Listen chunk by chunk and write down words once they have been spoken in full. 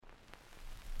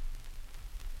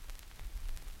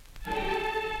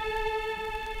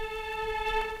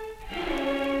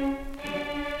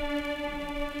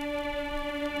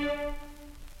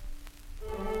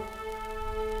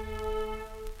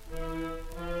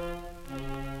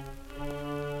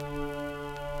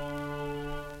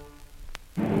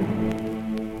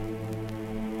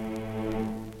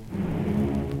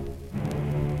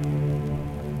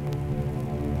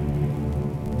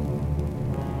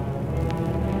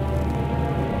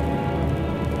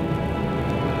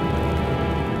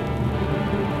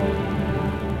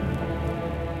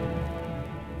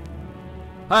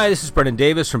Hi, this is Brendan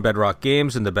Davis from Bedrock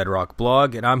Games and the Bedrock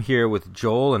Blog, and I'm here with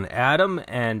Joel and Adam,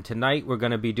 and tonight we're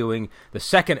going to be doing the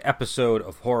second episode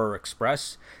of Horror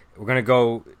Express. We're going to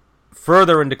go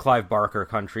further into Clive Barker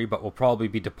country, but we'll probably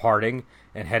be departing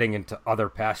and heading into other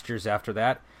pastures after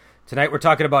that. Tonight we're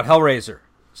talking about Hellraiser.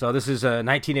 So this is a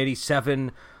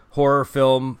 1987 horror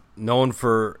film known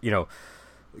for,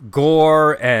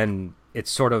 gore and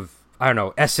it's sort of,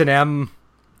 S&M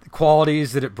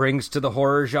qualities that it brings to the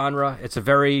horror genre. It's a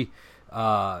very,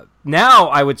 now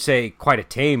I would say quite a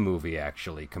tame movie,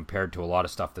 actually, compared to a lot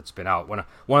of stuff that's been out. One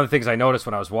of the things I noticed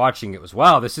when I was watching it was,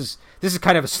 wow, this is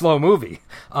kind of a slow movie.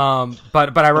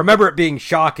 But I remember it being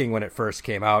shocking when it first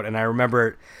came out, and I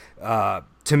remember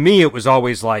to me it was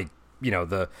always like,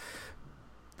 the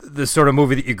sort of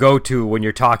movie that you go to when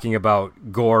you're talking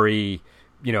about gory,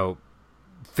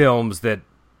 films that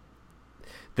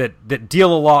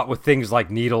deal a lot with things like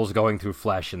needles going through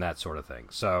flesh and that sort of thing.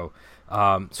 So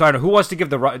I don't know, who wants to give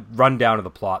the rundown of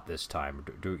the plot this time?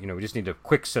 We just need a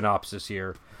quick synopsis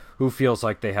here. Who feels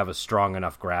like they have a strong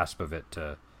enough grasp of it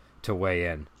to weigh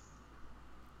in?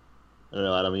 I don't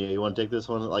know, Adam, you want to take this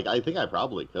one? I think I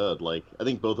probably could. I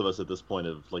think both of us at this point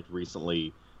have,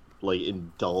 recently,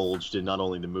 indulged in not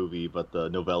only the movie, but the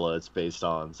novella it's based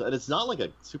on. So, and it's not,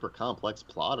 a super complex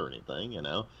plot or anything,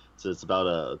 So it's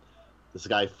about this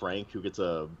guy, Frank, who gets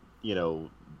a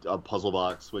puzzle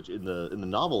box, which in the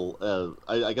novel,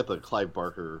 I got the Clive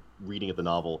Barker reading of the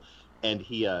novel, and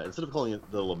he, instead of calling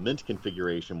it the Lament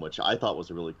configuration, which I thought was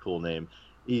a really cool name,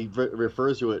 he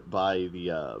refers to it by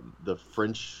the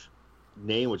French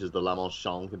name, which is the La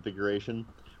Manchon configuration,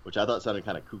 which I thought sounded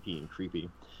kind of kooky and creepy.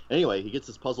 Anyway, he gets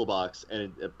this puzzle box,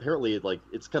 and apparently,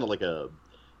 it's kind of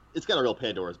it's got a real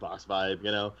Pandora's box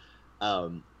vibe,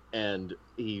 and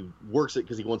he works it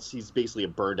because he's basically a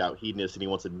burned out hedonist, and he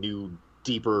wants a new,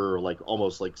 deeper,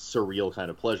 almost surreal kind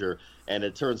of pleasure. And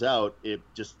it turns out it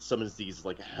just summons these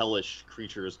hellish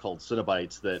creatures called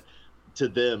Cenobites that, to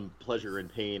them, pleasure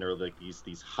and pain are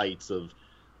these heights of.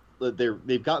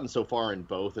 They've gotten so far in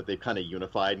both that they've kind of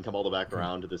unified and come all the way back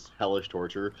around to this hellish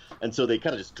torture, and so they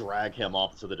kind of just drag him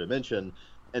off to the dimension,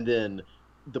 and then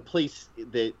the place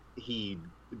that he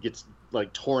gets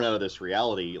torn out of this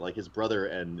reality, his brother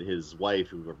and his wife,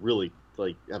 who are really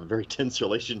have a very tense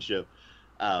relationship,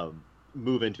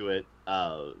 move into it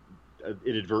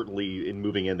inadvertently. In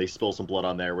moving in, they spill some blood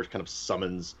on there, which kind of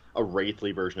summons a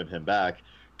wraithly version of him back.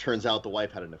 Turns out the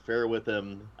wife had an affair with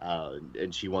him,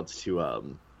 and she wants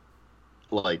to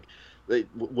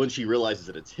when she realizes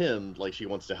that it's him, she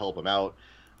wants to help him out.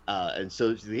 And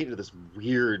so they get into this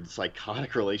weird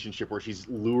psychotic relationship where she's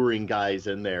luring guys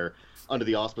in there under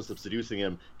the auspice of seducing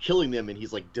him, killing them, and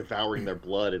he's devouring their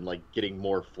blood and getting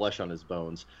more flesh on his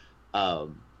bones.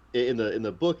 In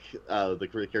the book, the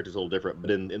character's a little different,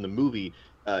 but in the movie,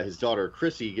 his daughter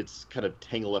Chrissy gets kind of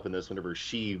tangled up in this whenever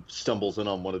she stumbles in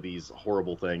on one of these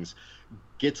horrible things,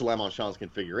 gets La Manchon's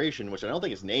configuration, which I don't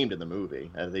think is named in the movie.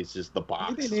 I think it's just the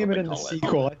box. I think they name it in the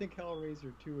sequel. I think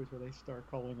Hellraiser 2 is where they start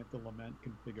calling it the Lament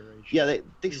configuration. Yeah,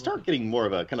 they start getting more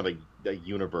of a kind of a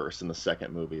universe in the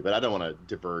second movie, but I don't want to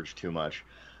diverge too much.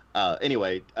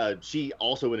 Anyway, she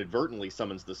also inadvertently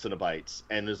summons the Cenobites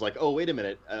and is like, oh, wait a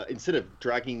minute, instead of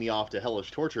dragging me off to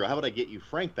hellish torture, how about I get you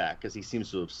Frank back, because he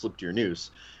seems to have slipped your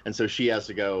noose. And so she has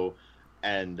to go,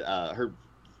 and her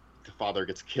father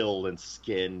gets killed and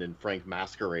skinned, and Frank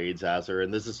masquerades as her,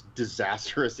 and there's this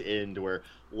disastrous end where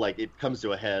it comes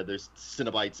to a head. There's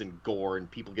Cenobites and gore and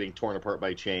people getting torn apart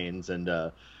by chains, and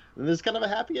there's kind of a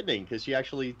happy ending because she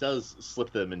actually does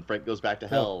slip them, and Frank goes back to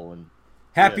hell. And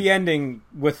happy ending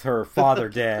with her father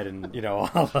dead, and all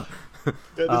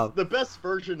the best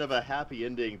version of a happy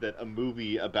ending that a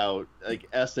movie about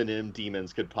S&M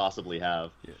demons could possibly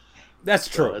have. Yeah. That's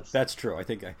true. That's true. I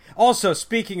think. Also,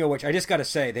 speaking of which, I just got to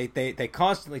say they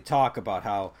constantly talk about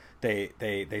how they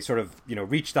sort of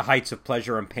reach the heights of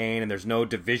pleasure and pain, and there's no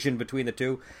division between the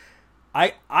two.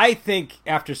 I think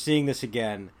after seeing this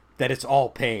again that it's all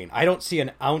pain. I don't see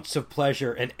an ounce of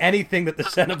pleasure in anything that the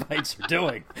Cenobites are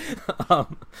doing.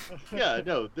 Yeah,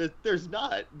 no, there's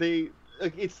not. They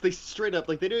straight up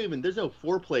they don't even. There's no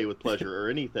foreplay with pleasure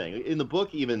or anything in the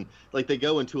book. Even they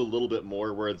go into a little bit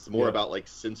more where it's more about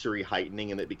sensory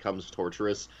heightening, and it becomes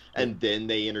torturous, and then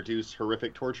they introduce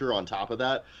horrific torture on top of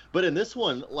that. But in this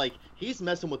one, he's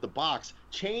messing with the box,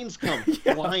 chains come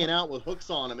flying out with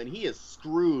hooks on him, and he is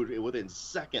screwed within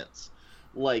seconds.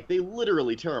 They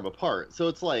literally tear him apart. So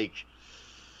it's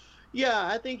yeah,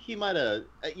 I think you might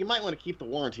want to keep the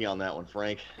warranty on that one,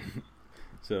 Frank.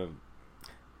 So.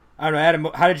 I don't know, Adam,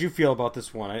 how did you feel about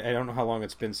this one? I don't know how long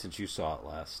it's been since you saw it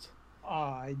last.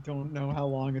 I don't know how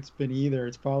long it's been either.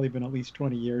 It's probably been at least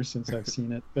 20 years since I've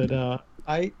seen it. But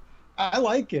I I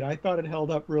like it. I thought it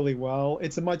held up really well.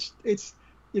 It's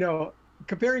you know,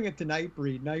 comparing it to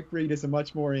Nightbreed. Nightbreed is a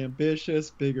much more ambitious,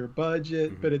 bigger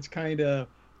budget, but it's kind of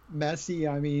messy.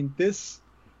 I mean, this,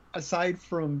 aside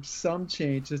from some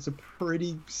change, it's a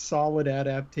pretty solid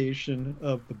adaptation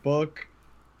of the book.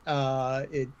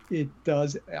 It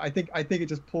does. I think it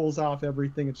just pulls off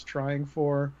everything it's trying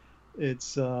for.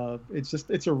 It's a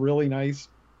really nice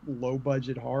low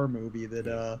budget horror movie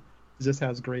that just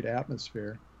has great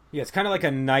atmosphere. Yeah, it's kind of like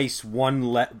a nice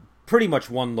pretty much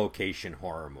one location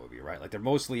horror movie, right? Like they're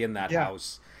mostly in that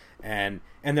house, and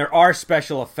there are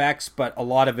special effects, but a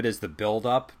lot of it is the build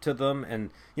up to them.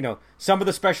 And you know, some of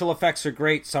the special effects are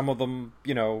great, some of them,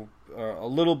 you know, are a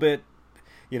little bit.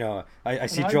 You know, I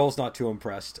see Joel's not too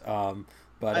impressed.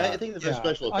 But I think that the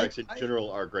special effects in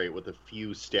general are great, with a few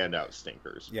standout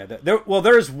stinkers. Yeah,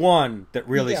 there's one that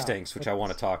really stinks, which I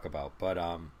want to talk about. But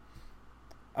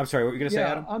I'm sorry, what were you going to say,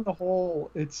 Adam? On the whole,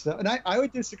 it's and I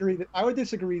would disagree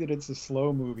that it's a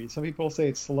slow movie. Some people say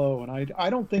it's slow, and I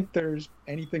don't think there's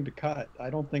anything to cut. I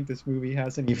don't think this movie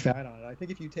has any fat on it. I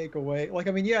think if you take away, like,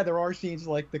 I mean, yeah, there are scenes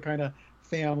like the kind of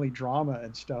family drama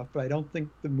and stuff, but I don't think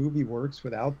the movie works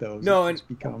without those. No, it just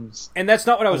becomes, and that's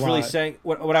not what I was really saying.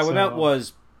 What I meant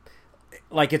was,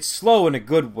 like, it's slow in a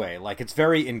good way. Like, it's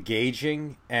very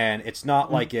engaging, and it's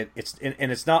not like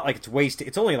it's not like it's wasted.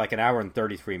 It's only like an hour and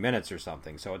 33 minutes or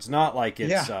something, so it's not like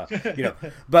it's you know.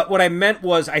 But what I meant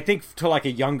was, I think to like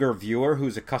a younger viewer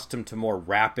who's accustomed to more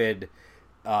rapid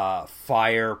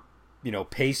fire, you know,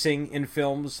 pacing in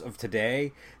films of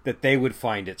today, that they would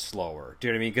find it slower. Do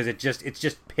you know what I mean? Because it's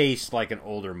just paced like an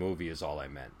older movie is all I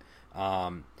meant.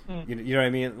 You know what I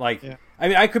mean? Like, I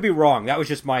mean, I could be wrong. That was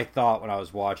just my thought when I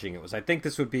was watching it. I think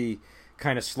this would be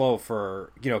kind of slow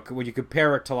for, you know, when you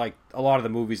compare it to like a lot of the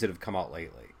movies that have come out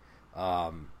lately.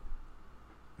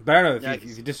 But I don't know if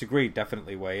you disagree.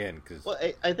 Definitely weigh in, because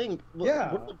I think one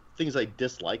of the things I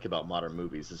dislike about modern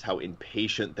movies is how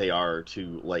impatient they are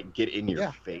to like get in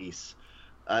your face.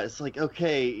 It's like,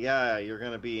 okay, you're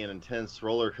gonna be an intense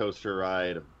roller coaster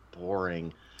ride,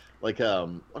 boring. Like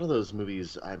one of those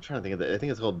movies, I'm trying to think of it. I think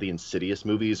it's called the Insidious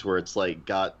movies, where it's like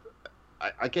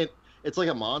it's like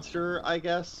a monster, I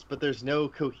guess, but there's no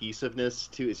cohesiveness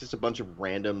to. It's just a bunch of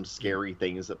random scary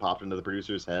things that popped into the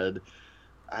producer's head,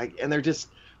 and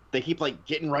they keep like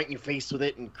getting right in your face with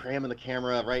it and cramming the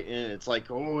camera right in. It's like,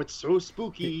 oh, it's so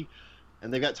spooky,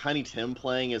 and they've got Tiny Tim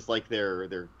playing as like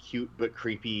their cute but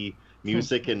creepy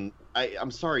music. And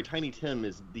I'm sorry, Tiny Tim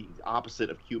is the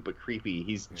opposite of cute but creepy.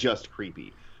 He's just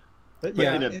creepy. But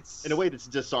in a way that's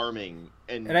disarming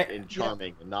and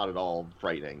charming and not at all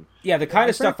frightening. Yeah, the kind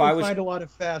of stuff I find a lot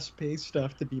of fast-paced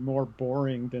stuff to be more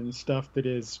boring than stuff that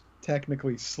is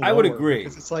technically slower. I would agree.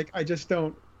 Because it's like, I just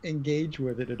don't engage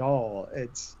with it at all.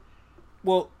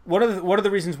 Well, one of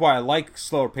the reasons why I like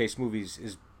slower paced movies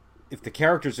is if the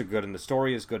characters are good and the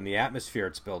story is good and the atmosphere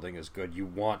it's building is good, you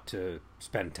want to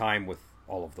spend time with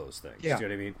all of those things. Yeah. Do you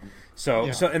know what I mean?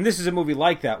 So and this is a movie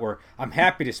like that where I'm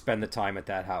happy to spend the time at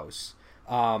that house.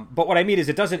 But what I mean is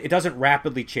it doesn't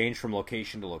rapidly change from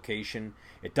location to location.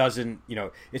 It doesn't, you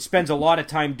know, it spends a lot of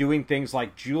time doing things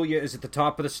like Julia is at the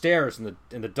top of the stairs and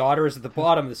the daughter is at the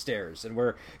bottom of the stairs, and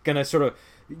we're gonna sort of,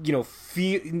 you know,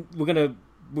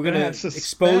 we're gonna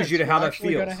expose you to how that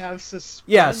feels. We're gonna have suspense.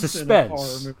 Yeah, suspense. In a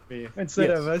horror movie instead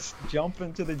of us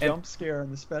jumping to the jump scare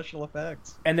and the special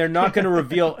effects. And they're not going to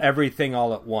reveal everything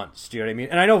all at once. Do you know what I mean?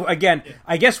 And I know, again,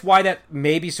 I guess why that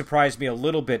maybe surprised me a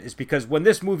little bit is because when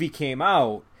this movie came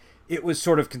out, it was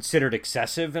sort of considered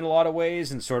excessive in a lot of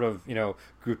ways and sort of, you know,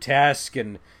 grotesque.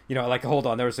 And, you know, like, hold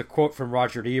on, there was a quote from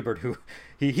Roger Ebert who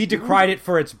he decried it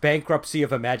for its bankruptcy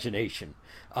of imagination.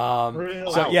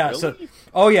 Really? So yeah, really?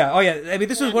 Oh yeah. I mean,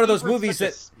 this was one of those movies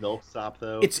that milksop,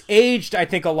 though. It's aged, I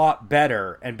think, a lot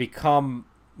better and become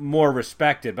more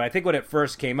respected. But I think when it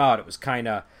first came out, it was kind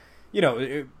of, you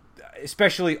know,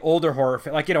 especially older horror.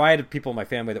 Like, you know, I had people in my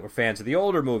family that were fans of the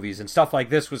older movies, and stuff like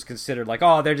this was considered like,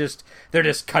 oh, they're just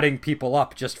cutting people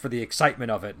up just for the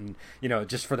excitement of it, and, you know,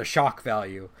 just for the shock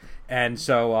value. And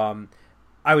so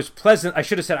I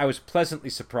should have said I was pleasantly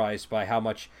surprised by how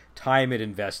much time it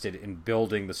invested in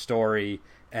building the story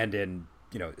and in,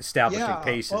 you know, establishing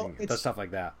pacing and stuff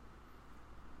like that.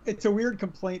 It's a weird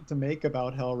complaint to make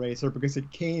about Hellraiser because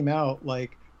it came out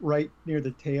like right near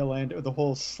the tail end of the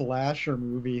whole slasher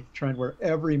movie trend, where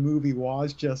every movie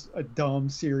was just a dumb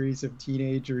series of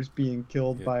teenagers being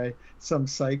killed by some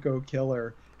psycho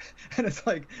killer. And it's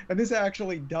like, and this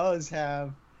actually does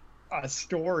have a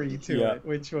story to it,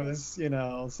 which was, you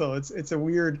know, so it's a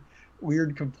weird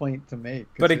complaint to make,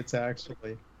 because it's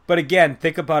actually. but again,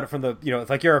 think about it from the, you know,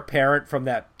 like you're a parent from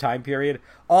that time period.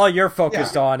 All you're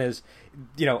focused on is,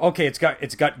 you know, okay, it's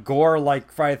got gore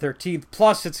like Friday the 13th,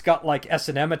 plus it's got like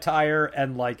S&M attire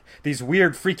and like these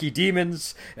weird freaky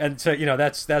demons, and so, you know,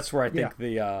 that's where I think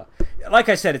the like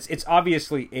I said, it's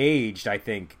obviously aged, I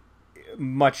think,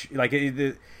 much, like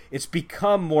it's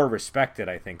become more respected,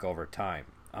 I think, over time.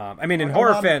 I mean, in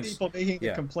horror fans, people making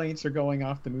the complaints are going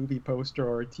off the movie poster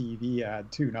or a TV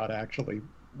ad too, not actually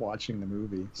watching the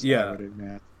movie. So I would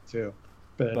admit too.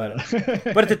 But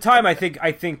but at the time, I think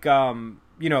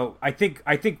you know, I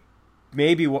think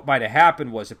maybe what might have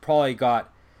happened was it probably got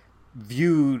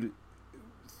viewed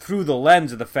through the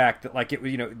lens of the fact that, like, it,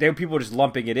 you know, people were just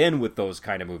lumping it in with those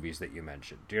kind of movies that you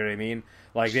mentioned. Do you know what I mean?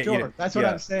 Like, sure, you know, that's what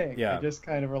I'm saying. Yeah. They just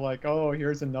kind of are like, oh,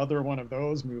 here's another one of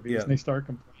those movies, and they start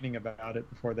complaining about it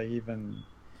before they even,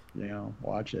 you know,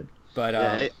 watch it.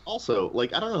 But also,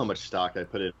 like, I don't know how much stock I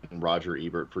put in Roger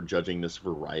Ebert for judging this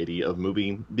variety of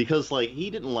movie, because, like,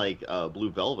 he didn't like Blue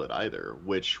Velvet either,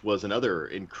 which was another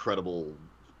incredible,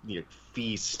 you know,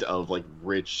 feast of like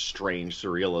rich, strange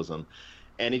surrealism.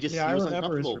 And he just he was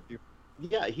uncomfortable.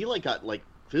 Yeah, he like got like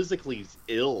physically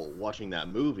ill watching that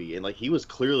movie, and like he was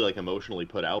clearly like emotionally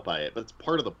put out by it. But it's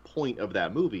part of the point of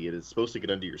that movie. It is supposed to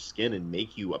get under your skin and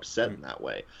make you upset in that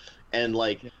way. And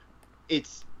like,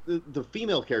 it's the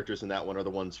female characters in that one are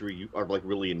the ones who are like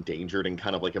really endangered and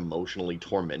kind of like emotionally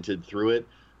tormented through it.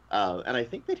 And I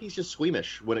think that he's just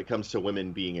squeamish when it comes to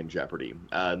women being in jeopardy.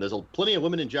 And there's plenty of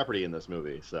women in jeopardy in this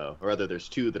movie, so, or rather, there's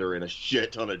two that are in a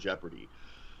shit ton of jeopardy.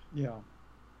 Yeah.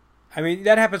 I mean,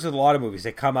 that happens with a lot of movies.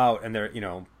 They come out and they're, you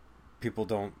know, people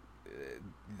don't.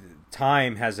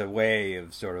 Time has a way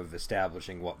of sort of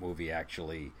establishing what movie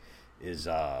actually is,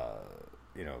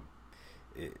 you know,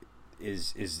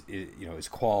 is you know, is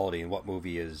quality, and what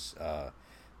movie is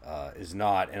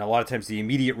not. And a lot of times, the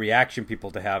immediate reaction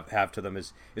people to have to them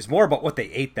is more about what they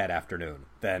ate that afternoon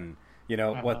than, you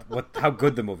know, what how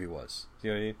good the movie was. You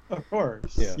know what I mean? Of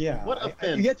course,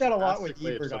 yeah. You get that a lot with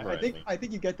Ebert. I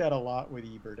think you get that a lot with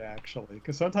Ebert, actually,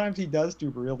 because sometimes he does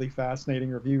do really fascinating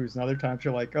reviews, and other times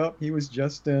you're like, oh, he was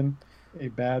just in a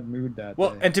bad mood that day.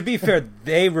 Well, and to be fair,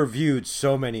 they reviewed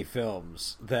so many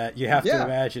films that you have to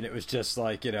imagine it was just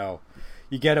like, you know,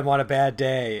 you get him on a bad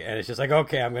day, and it's just like,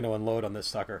 okay, I'm going to unload on this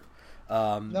sucker.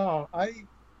 No,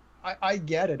 I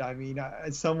get it. I mean,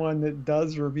 as someone that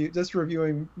does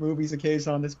reviewing movies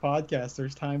occasionally on this podcast,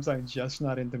 there's times I'm just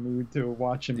not in the mood to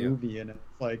watch a movie, and it's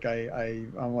like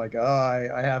I'm like, oh,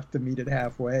 I have to meet it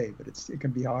halfway, but it can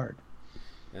be hard.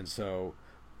 And so,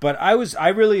 but I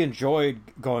really enjoyed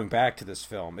going back to this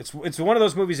film. It's one of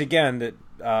those movies again that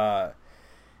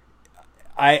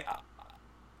I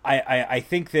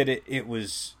think that it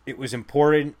was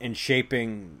important in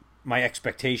shaping my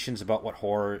expectations about what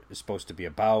horror is supposed to be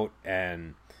about,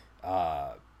 and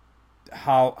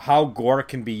how gore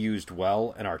can be used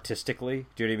well and artistically.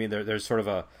 Do you know what I mean? There's sort of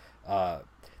a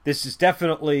this is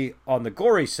definitely on the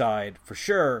gory side for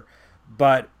sure,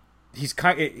 but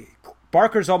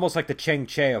Barker's almost like the Cheng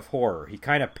Che of horror. He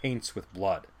kind of paints with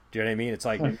blood. Do you know what I mean? It's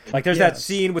like there's that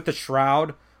scene with the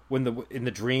shroud when in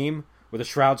the dream where the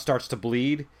shroud starts to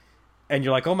bleed, and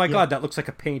you're like, oh my god, that looks like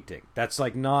a painting. That's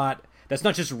like not. That's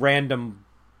not just random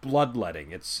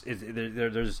bloodletting.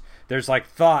 There's like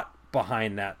thought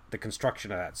behind that, the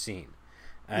construction of that scene.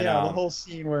 And, the whole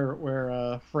scene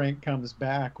where Frank comes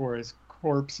back, where his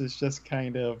corpse is just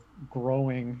kind of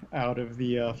growing out of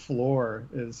the floor,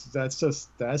 that's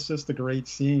just a great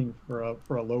scene for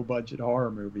a low budget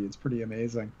horror movie. It's pretty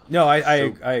amazing. No,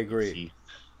 I agree.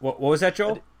 What was that,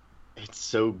 Joel? It's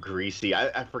so greasy.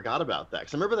 I forgot about that,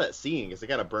 because I remember that scene because it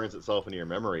kind of burns itself into your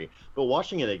memory. But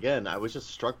watching it again, I was just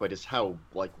struck by just how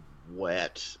like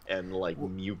wet and like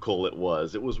mucal it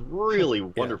was. It was really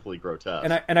wonderfully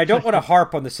grotesque. And I don't want to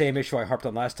harp on the same issue I harped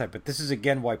on last time, but this is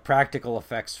again why practical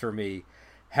effects for me,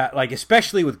 like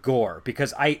especially with gore,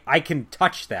 because I can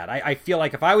touch that. I feel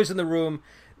like if I was in the room,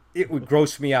 it would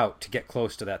gross me out to get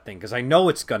close to that thing because I know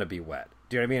it's gonna be wet.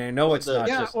 Do you know what I mean? I know it's not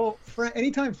just... well,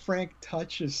 anytime Frank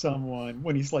touches someone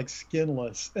when he's like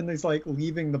skinless and he's like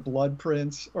leaving the blood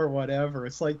prints or whatever,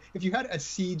 it's like if you had a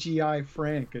CGI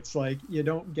Frank, it's like you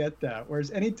don't get that.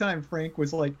 Whereas anytime Frank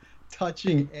was like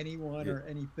touching anyone or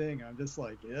anything, I'm just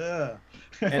like, yeah.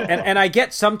 and I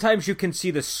get sometimes you can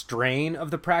see the strain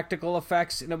of the practical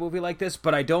effects in a movie like this,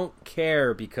 but I don't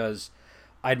care because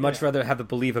I'd much rather have the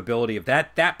believability of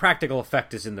that. That practical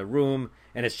effect is in the room,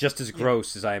 and it's just as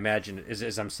gross as I imagine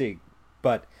as I'm seeing.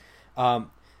 But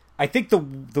I think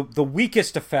the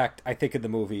weakest effect I think in the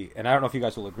movie, and I don't know if you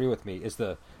guys will agree with me, is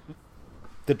the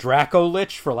Draco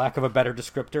Lich, for lack of a better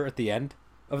descriptor, at the end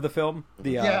of the film.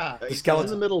 The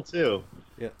skeleton in the middle too.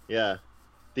 Yeah.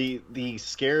 the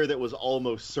scare that was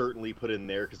almost certainly put in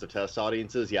there because of test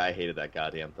audiences. Yeah, I hated that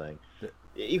goddamn thing.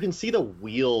 You can see the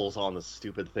wheels on the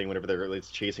stupid thing whenever it's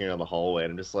chasing around the hallway,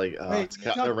 and I'm just like, Wait, it's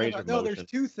got no range of no, motion. there's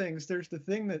two things. There's the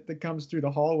thing that comes through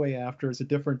the hallway after is a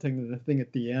different thing than the thing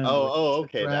at the end.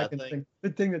 Okay, that dragon thing. The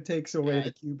thing that takes away Yeah.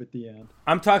 the cube at the end.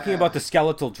 I'm talking about the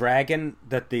skeletal dragon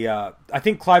that I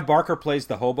think Clive Barker plays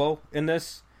the hobo in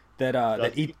this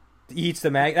that eats the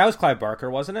mag. That was Clive Barker,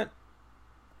 wasn't it?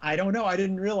 I don't know. I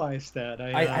didn't realize that.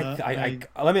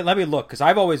 Let me look because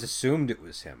I've always assumed it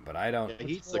was him, but I don't. Yeah,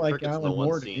 he eats more the like crickets in the Alan one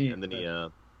Moore to scene, me, and then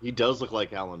but- he does look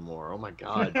like Alan Moore. Oh my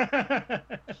god.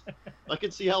 I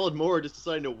could see Alan Moore just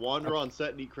deciding to wander on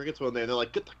set and eat crickets one day, and they're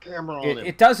like, "Get the camera on him."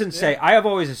 It doesn't say. I have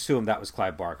always assumed that was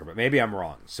Clive Barker, but maybe I'm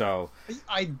wrong. So,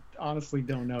 I honestly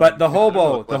don't know. but the I don't know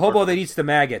hobo, what the Clive hobo Barker that is. eats the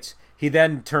maggots, he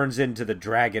then turns into the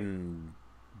dragon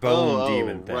bone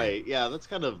demon thing. Right. Yeah, that's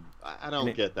kind of. I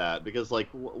don't get that because, like,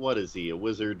 what is he? A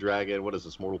wizard dragon? What is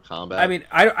this? Mortal Kombat? I mean,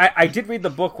 I did read the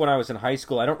book when I was in high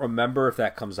school. I don't remember if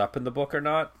that comes up in the book or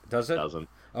not. Does it? Doesn't.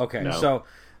 Okay, No. so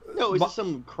No, it's just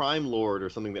some crime lord or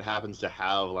something that happens to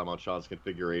have Lamont Shaw's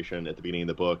configuration at the beginning of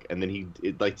the book, and then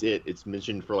it's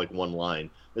mentioned for like one line.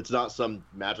 It's not some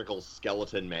magical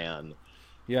skeleton man.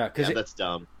 yeah, because That's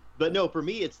dumb. But no, for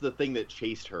me, it's the thing that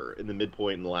chased her in the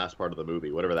midpoint in the last part of the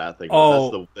movie, whatever that thing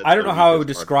was. That's I don't know how I would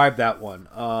weakest part. describe that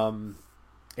one.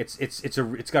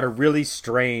 It's got a really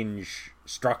strange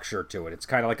structure to it. It's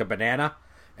kind of like a banana,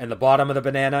 and the bottom of the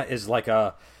banana is like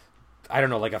a, I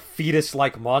don't know, like a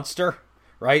fetus-like monster.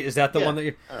 Right? Is that the one that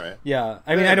you? All right. Yeah.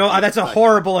 I mean, I know that's a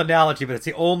horrible analogy, but it's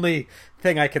the only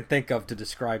thing I can think of to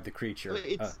describe the creature.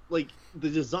 It's like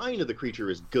the design of the creature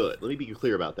is good. Let me be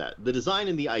clear about that. The design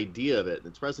and the idea of it, and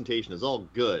its presentation is all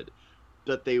good,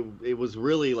 but it was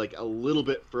really like a little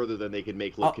bit further than they could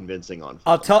make look convincing on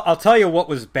film. I'll tell you what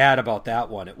was bad about that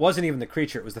one. It wasn't even the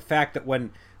creature. It was the fact that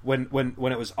when it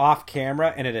was off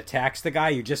camera and it attacks the guy,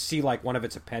 you just see like one of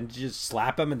its appendages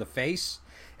slap him in the face.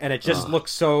 And it just looked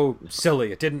so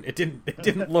silly. It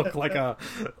didn't look like a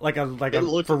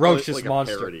ferocious like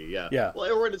monster. A parody, yeah. Yeah.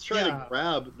 Well, when it's trying to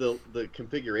grab the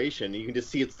configuration, you can just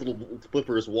see its little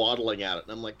flippers waddling at it,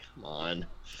 and I'm like, come on.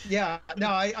 Yeah, no,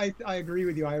 I agree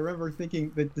with you. I remember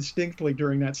thinking that distinctly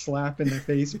during that slap in the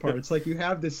face part. It's like you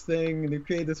have this thing and they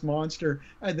create this monster,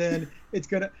 and then it's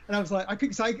gonna. And I was like,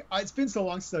 it's been so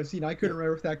long since I've seen. I couldn't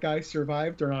remember if that guy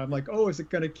survived or not. I'm like, oh, is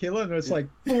it gonna kill him? And it's like,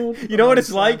 boom. You know what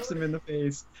it's like? Slaps him in the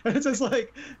face. And it's just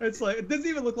like it doesn't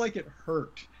even look like it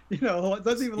hurt. You know, it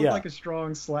doesn't even look like a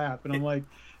strong slap. And I'm like.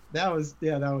 That was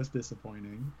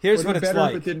disappointing. Here's what it's better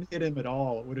like. If it didn't hit him at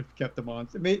all, it would have kept the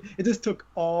monster. It just took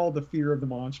all the fear of the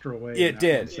monster away. It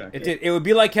did. It did. It would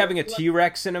be like having a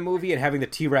T-Rex in a movie and having the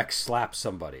T-Rex slap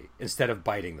somebody instead of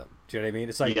biting them. Do you know what I mean?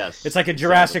 It's like It's like in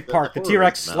Jurassic Park. The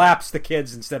T-Rex slaps the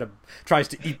kids instead of tries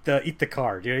to eat the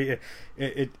car. You know,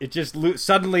 it just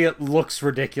suddenly it looks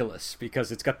ridiculous because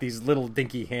it's got these little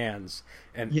dinky hands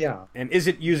and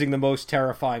isn't using the most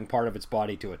terrifying part of its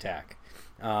body to attack.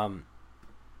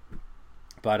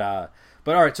 But all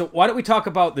right, so why don't we talk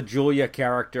about the Julia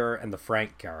character and the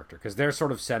Frank character, because they're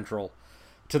sort of central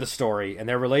to the story and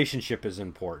their relationship is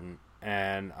important,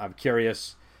 and I'm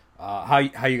curious how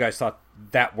you guys thought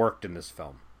that worked in this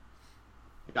film.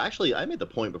 Actually, I made the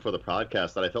point before the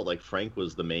podcast that I felt like Frank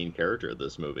was the main character of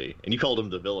this movie, and you called him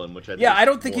the villain, which I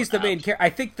don't think he's the main character. I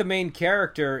think the main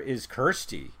character is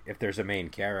Kirsty, if there's a main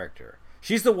character.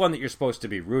 She's the one that you're supposed to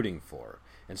be rooting for.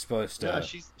 And supposed to... Yeah,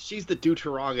 she's the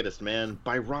deuterogonist, man.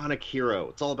 Byronic hero.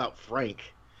 It's all about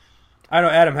Frank. I don't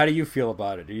know, Adam. How do you feel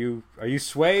about it? Are you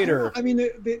swayed or? I mean,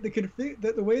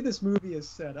 the way this movie is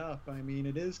set up. I mean,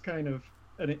 it is kind of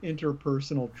an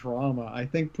interpersonal drama. I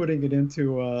think putting it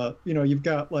into you've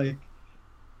got like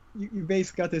you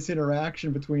basically got this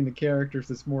interaction between the characters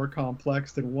that's more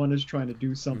complex than one is trying to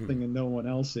do something and no one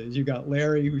else is. You got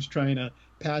Larry who's trying to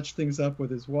patch things up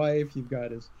with his wife. You've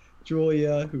got his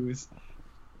Julia who's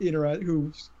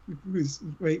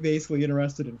basically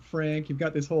interested in Frank. You've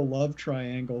got this whole love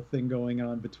triangle thing going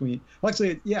on between. Well,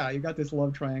 actually, you've got this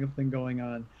love triangle thing going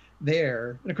on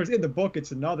there. And of course, in the book,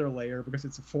 it's another layer because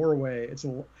it's a four-way. It's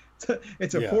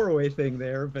a four-way thing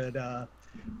there.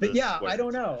 But yeah, I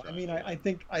don't know. I mean, I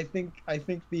think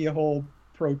the whole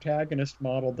protagonist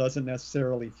model doesn't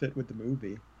necessarily fit with the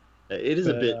movie. It is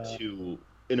a bit too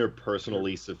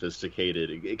interpersonally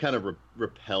sophisticated. It kind of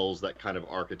repels that kind of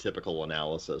archetypical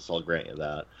analysis. I'll grant you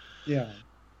that. Yeah.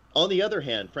 On the other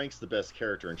hand, Frank's the best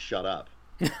character in Shut Up.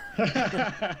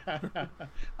 I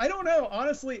don't know,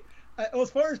 honestly. As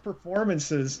far as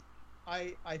performances,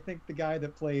 I think the guy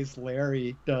that plays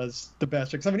Larry does the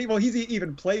best. I mean, he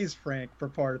even plays Frank for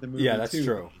part of the movie. Yeah, that's too.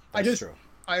 true.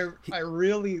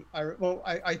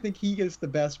 I think he gives the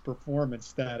best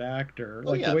performance, that actor.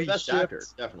 Oh Like yeah, the way best he actor,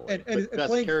 shifts definitely. and But best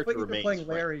playing character even remains playing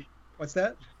Frank. Larry. What's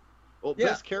that? Well,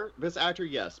 Yeah. best actor,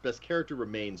 yes. Best character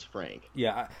remains Frank.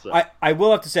 Yeah, So- I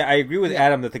will have to say I agree with Yeah.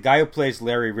 Adam that the guy who plays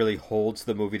Larry really holds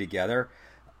the movie together.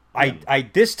 Yeah. I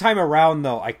this time around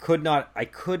though I could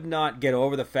not get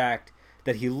over the fact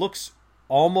that he looks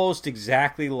almost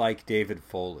exactly like David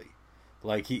Foley.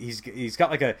 Like he's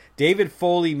got like a David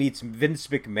Foley meets Vince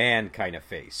McMahon kind of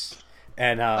face.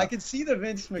 And I can see the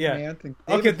Vince McMahon yeah. thing.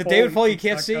 Okay, the David Foley you thing's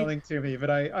can't not see? coming to me,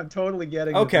 but I'm totally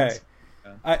getting. The Okay. Vince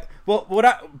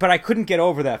But I couldn't get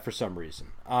over that for some reason.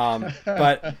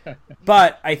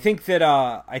 But I think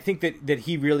that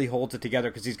he really holds it together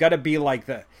because he's got to be like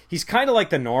he's kind of like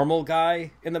the normal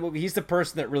guy in the movie. He's the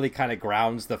person that really kind of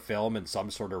grounds the film in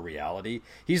some sort of reality.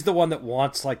 He's the one that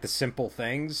wants like the simple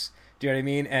things. Do you know what I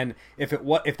mean? And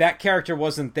if that character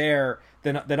wasn't there,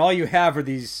 then all you have are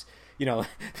these. You know,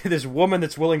 this woman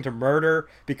that's willing to murder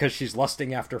because she's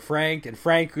lusting after Frank, and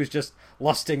Frank who's just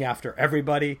lusting after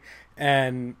everybody,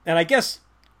 and I guess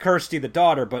Kirsty the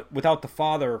daughter, but without the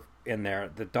father in there,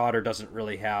 the daughter doesn't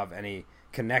really have any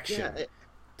connection.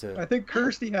 I think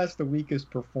Kirsty has the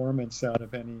weakest performance out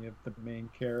of any of the main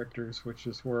characters, which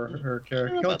is where her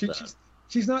character.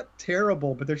 She's not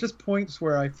terrible, but there's just points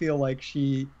where I feel like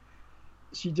she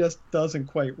just doesn't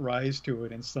quite rise to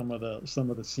it in some of the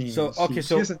scenes. So okay,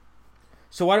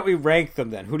 so why don't we rank them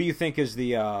then? Who do you think is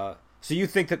the? So you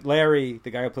think that Larry, the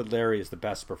guy who played Larry, is the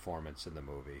best performance in the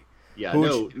movie? Yeah,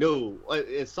 no.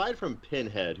 Aside from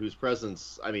Pinhead, whose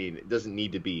presence, I mean, it doesn't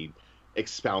need to be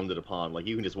expounded upon. Like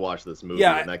you can just watch this movie,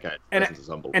 and that guy's presence is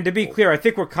unbelievable. And to be clear, I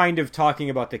think we're kind of talking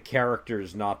about the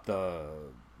characters, not the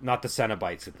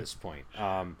Cenobites at this point,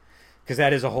 because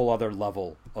that is a whole other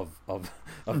level of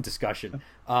discussion.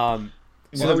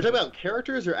 So are we talking about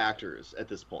characters or actors at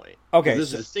this point? Okay,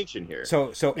 there's a distinction here.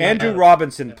 So Andrew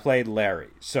Robinson played Larry.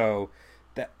 So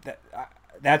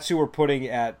that's who we're putting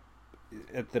at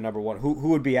the number one. Who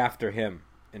would be after him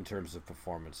in terms of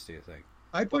performance? Do you think?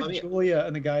 I put Julia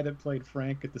and the guy that played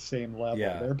Frank at the same level.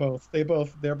 Yeah. They're both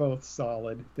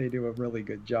solid. They do a really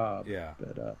good job. Yeah.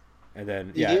 But and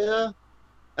then yeah.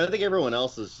 I think everyone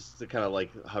else is just to kind of like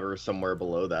hover somewhere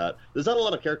below that. There's not a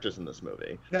lot of characters in this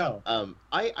movie. No.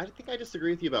 I think I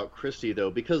disagree with you about Christy though,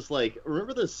 because like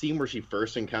remember the scene where she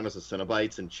first encounters the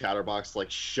Cenobites and Chatterbox like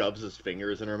shoves his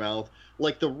fingers in her mouth?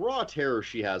 Like the raw terror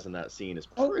she has in that scene is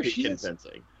pretty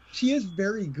convincing. She is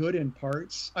very good in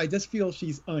parts. I just feel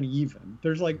she's uneven.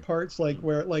 There's like parts like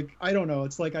where like I don't know.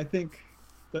 It's like I think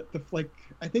I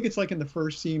think it's like in the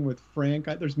first scene with Frank.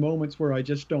 There's moments where I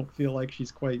just don't feel like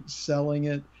she's quite selling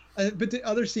it. But the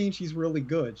other scene, she's really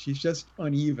good. She's just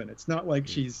uneven. It's not like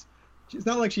she's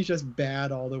just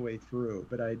bad all the way through.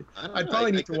 But I'd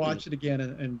probably need to watch it again.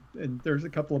 And there's a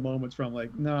couple of moments where I'm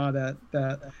like, nah, that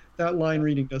line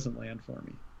reading doesn't land for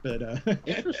me. But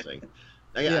interesting.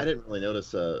 I didn't really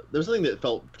notice. There's something that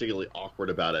felt particularly awkward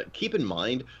about it. Keep in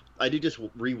mind, I did just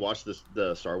rewatch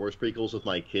the Star Wars prequels with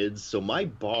my kids, so my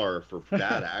bar for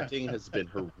bad acting has been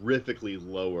horrifically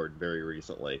lowered very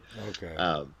recently. Okay.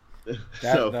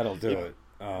 That'll do it.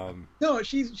 No,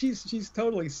 she's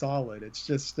totally solid. It's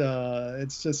just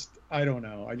I don't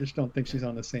know. I just don't think she's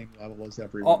on the same level as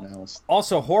everyone else.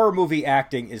 Also, horror movie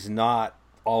acting is not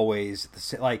always the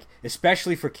same, like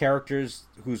especially for characters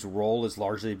whose role is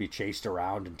largely to be chased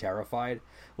around and terrified.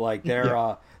 Like they're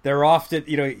often,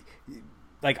 you know,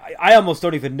 like I almost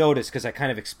don't even notice because I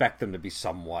kind of expect them to be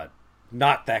somewhat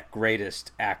not that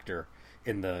greatest actor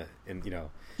in the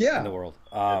world.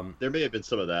 There may have been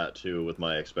some of that too with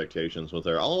my expectations with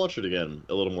her. I'll watch it again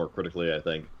a little more critically, I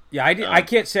think. Yeah, I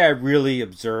can't say I really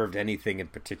observed anything in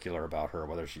particular about her,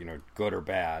 whether she good or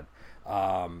bad.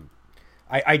 I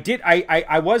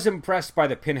was impressed by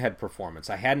the Pinhead performance.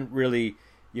 I hadn't really,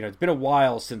 it's been a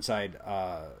while since I'd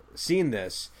seen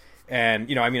this.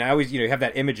 And, I mean, I always, you have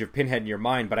that image of Pinhead in your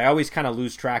mind, but I always kind of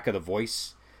lose track of the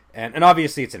voice. And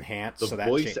obviously it's enhanced. The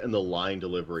voice and the line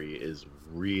delivery is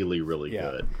really, really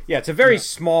good. Yeah, it's a very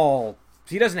small...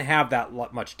 He doesn't have that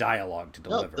much dialogue to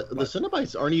deliver. No, the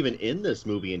Cenobites aren't even in this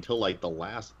movie until, like, the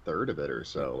last third of it or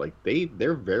so. Like,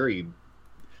 they're very,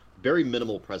 very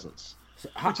minimal presence.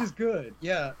 Which is good,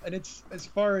 yeah. And it's as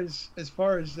far as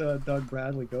Doug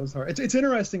Bradley goes, it's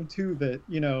interesting too that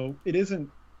it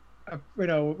isn't.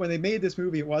 When they made this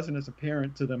movie, it wasn't as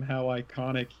apparent to them how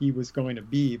iconic he was going to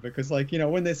be because,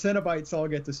 when the Cenobites all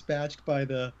get dispatched by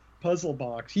the puzzle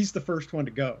box, he's the first one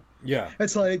to go. Yeah,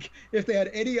 it's like if they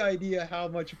had any idea how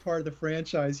much a part of the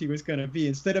franchise he was going to be,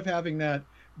 instead of having that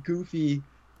goofy,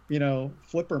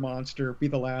 Flipper Monster be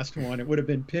the last one. It would have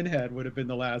been Pinhead would have been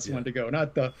the last one to go,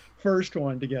 not the first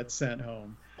one to get sent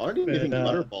home. I don't even think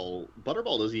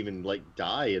Butterball doesn't even like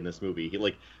die in this movie. He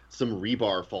like some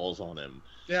rebar falls on him.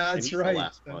 Yeah, that's right. The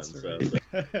last that's one, right.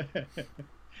 So.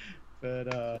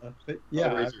 but yeah,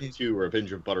 Hellraiser 2: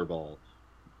 Revenge of Butterball.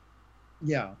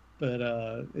 Yeah, but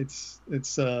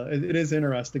it is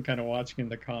interesting kind of watching in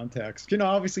the context.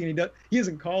 Obviously he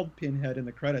isn't called Pinhead in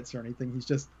the credits or anything. He's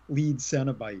just Lead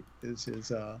Cenobite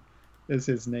is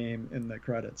his name in the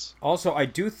credits. Also, I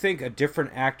do think a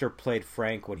different actor played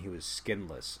Frank when he was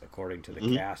skinless, according to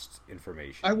the cast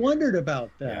information. I wondered about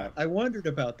that. Yeah. I wondered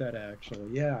about that actually.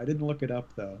 Yeah, I didn't look it up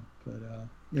though. But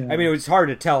yeah. I mean, it was hard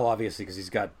to tell, obviously, because he's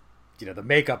got, the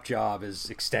makeup job is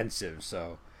extensive.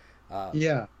 So,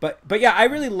 yeah. But yeah, I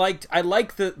really liked. I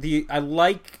like the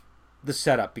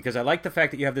setup because I like the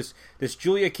fact that you have this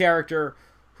Julia character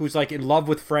who's like in love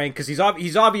with Frank because he's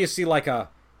obviously like a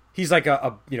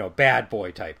bad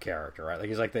boy type character, right? Like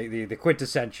he's like the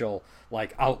quintessential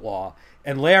like outlaw,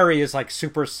 and Larry is like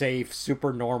super safe,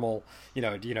 super normal.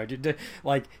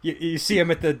 Like you see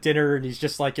him at the dinner, and he's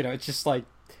just like it's just like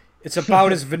it's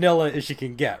about as vanilla as you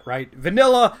can get, right?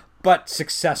 Vanilla but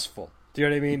successful. Do you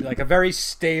know what I mean? Like a very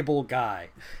stable guy,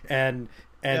 and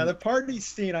yeah, the party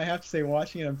scene, I have to say,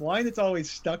 watching it in blind, it's always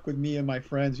stuck with me and my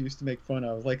friends used to make fun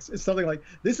of. Like, it's something like,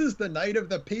 this is the night of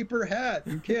the paper hat.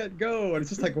 You can't go. And it's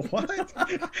just like, what?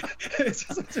 It's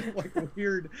just such a like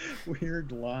weird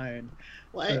line.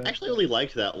 Well, I actually really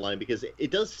liked that line because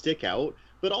it does stick out,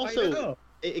 but also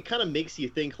it kind of makes you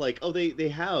think like, oh, they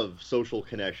have social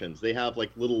connections. They have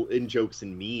like little in-jokes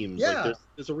and memes. Yeah. Like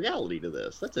there's a reality to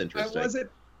this. That's interesting.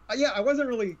 I wasn't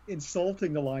really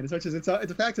insulting the line as much as it's a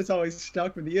fact it's always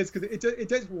stuck with me is because it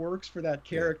just works for that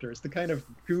character. Yeah. It's the kind of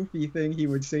goofy thing he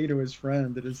would say to his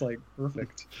friend that is like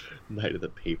perfect. Night of the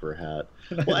paper hat.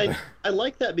 Well, I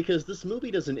like that because this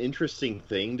movie does an interesting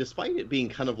thing, despite it being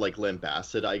kind of like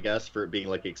lambasted, I guess, for it being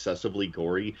like excessively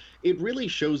gory. It really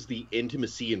shows the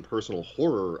intimacy and personal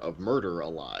horror of murder a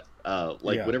lot.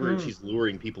 Whenever she's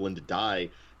luring people in to die,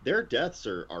 their deaths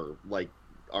are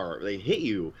they hit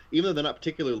you, even though they're not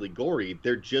particularly gory.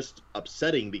 They're just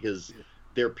upsetting because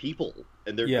they're people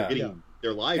and they're getting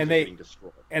their lives are getting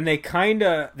destroyed. And they kind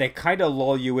of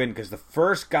lull you in because the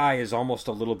first guy is almost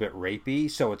a little bit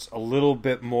rapey, so it's a little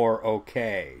bit more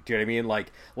okay. Do you know what I mean?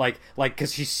 Like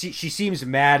because she seems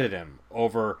mad at him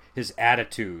over his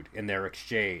attitude in their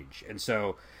exchange, and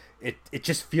so. It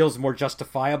just feels more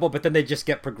justifiable, but then they just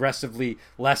get progressively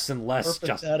less and less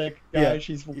pathetic guy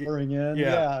she's luring in.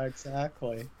 Yeah,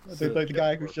 exactly. So, the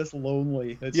guy who's just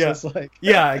lonely. It's just like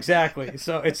exactly.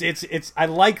 So it's I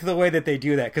like the way that they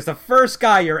do that because the first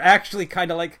guy you're actually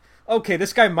kind of like, okay,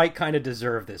 this guy might kind of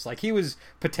deserve this. Like he was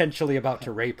potentially about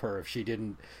to rape her if she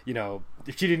didn't go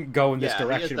in this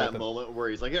direction. He has that moment where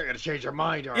he's like, "You're gonna change your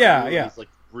mind." He's like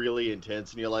really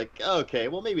intense, and you're like, okay,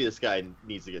 well maybe this guy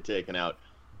needs to get taken out.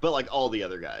 But like all the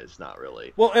other guys, not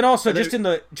really. Well, and also just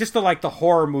the like the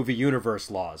horror movie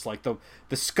universe laws, like the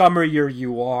scummier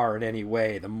you are in any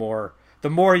way, the more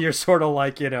you're sort of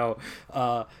like you're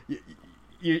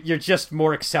just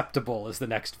more acceptable as the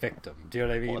next victim. Do you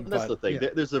know what I mean? Well, that's the thing. Yeah.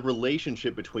 There's a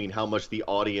relationship between how much the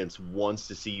audience wants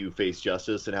to see you face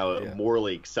justice and how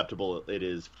morally acceptable it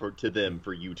is to them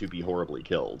for you to be horribly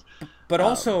killed. But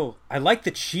also, I like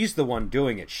that she's the one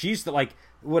doing it. She's the like.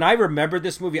 When I remembered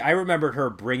this movie, I remembered her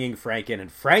bringing Frank in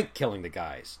and Frank killing the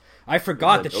guys. I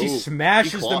forgot that she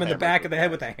smashes them in the back of the head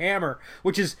with a hammer,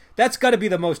 that's got to be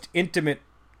the most intimate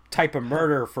type of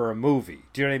murder for a movie.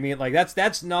 Do you know what I mean? Like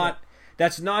it's not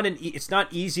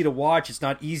easy to watch. It's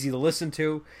not easy to listen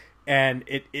to, and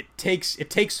it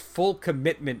takes full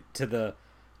commitment to the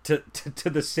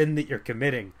sin that you're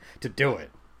committing to do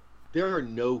it. There are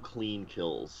no clean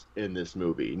kills in this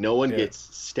movie. No one gets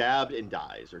stabbed and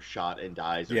dies, or shot and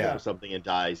dies, or something and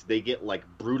dies. They get like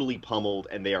brutally pummeled,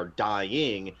 and they are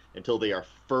dying until they are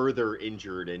further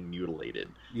injured and mutilated.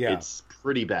 Yeah, it's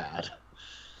pretty bad.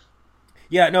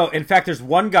 Yeah, no. In fact, there's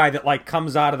one guy that like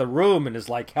comes out of the room and is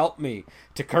like, "Help me,"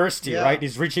 to Kirsty, right? And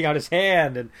he's reaching out his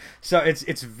hand, and so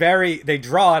it's very. They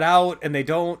draw it out, and they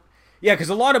don't. Yeah, because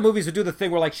a lot of movies would do the thing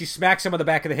where like she smacks him on the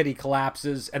back of the head, he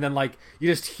collapses, and then like you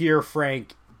just hear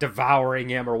Frank devouring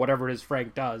him or whatever it is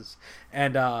Frank does.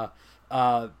 And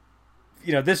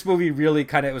this movie really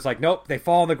kind of was like, nope, they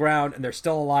fall on the ground and they're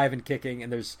still alive and kicking,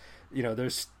 and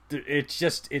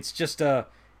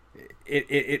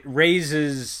it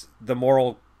raises the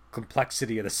moral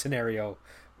complexity of the scenario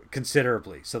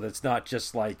considerably, so that it's not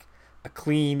just like a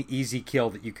clean, easy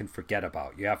kill that you can forget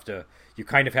about. You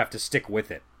kind of have to stick with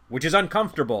it. which is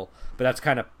uncomfortable, but that's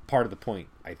kind of part of the point,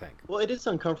 I think. Well, it is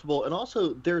uncomfortable, and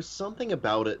also there's something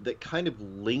about it that kind of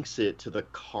links it to the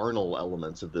carnal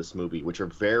elements of this movie, which are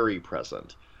very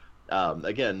present.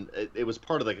 Again, it was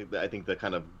part of I think the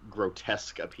kind of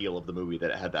grotesque appeal of the movie,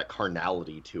 that it had that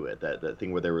carnality to it, that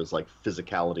thing where there was like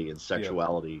physicality and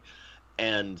sexuality,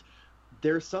 and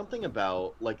there's something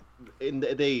about like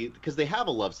because they have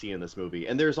a love scene in this movie,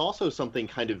 and there's also something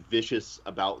kind of vicious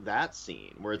about that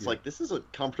scene where it's like, this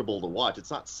isn't comfortable to watch.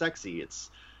 It's not sexy. It's,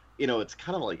 it's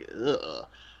kind of like ugh.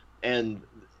 And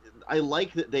I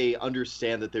like that they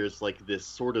understand that there's like this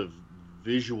sort of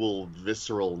visual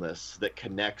visceralness that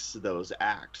connects those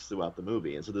acts throughout the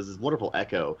movie, and so there's this wonderful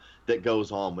echo that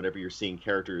goes on whenever you're seeing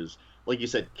characters, like you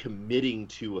said, committing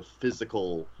to a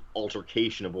physical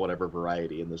altercation of whatever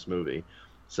variety in this movie.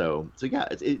 So yeah,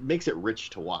 it makes it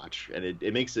rich to watch, and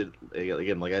it makes it,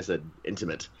 again, like I said,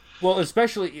 intimate. Well,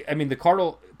 especially, I mean, the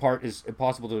carnal part is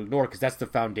impossible to ignore because that's the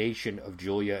foundation of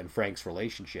Julia and Frank's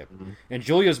relationship. Mm-hmm. And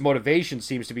Julia's motivation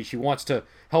seems to be she wants to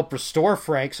help restore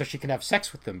Frank so she can have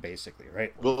sex with him, basically,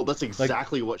 right? Well, that's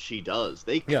exactly what she does.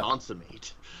 They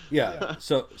consummate. Yeah.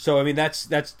 So I mean, that's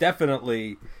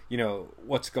definitely,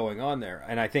 what's going on there.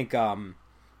 And I think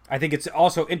it's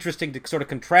also interesting to sort of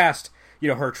contrast,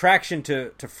 her attraction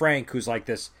to Frank, who's like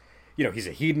this, he's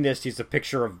a hedonist. He's a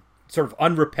picture of sort of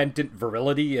unrepentant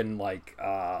virility and like,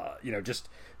 just,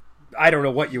 I don't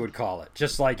know what you would call it.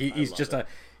 Just like he's just it.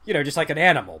 Just like an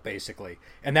animal, basically.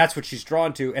 And that's what she's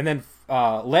drawn to. And then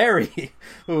Larry,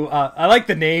 who, I like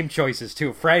the name choices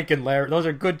too. Frank and Larry, those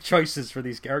are good choices for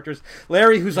these characters.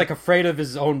 Larry, who's like afraid of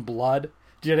his own blood.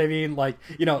 Do you know what I mean? Like,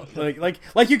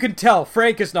 like you can tell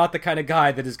Frank is not the kind of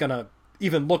guy that is going to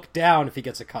even look down if he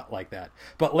gets a cut like that.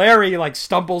 But Larry like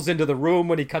stumbles into the room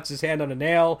when he cuts his hand on a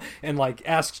nail and like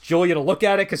asks Julia to look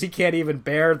at it because he can't even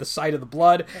bear the sight of the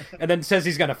blood, and then says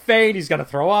he's going to faint, he's going to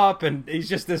throw up, and he's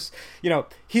just this,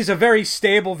 he's a very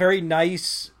stable, very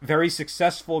nice, very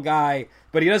successful guy,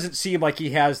 but he doesn't seem like he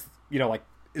has, like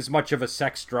as much of a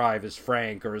sex drive as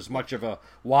Frank or as much of a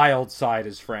wild side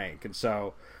as Frank. And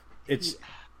so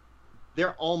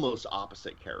they're almost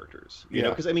opposite characters, you know,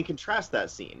 because I mean, contrast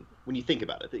that scene when you think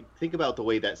about it. Think about the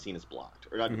way that scene is blocked,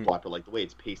 or not blocked, but like the way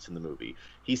it's paced in the movie.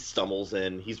 He stumbles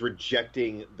in, he's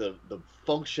rejecting the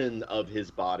function of his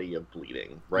body of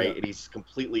bleeding, right? And he's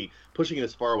completely pushing it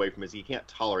as far away from as he can't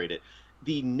tolerate it.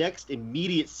 The next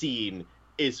immediate scene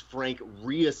is Frank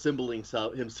reassembling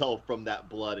himself from that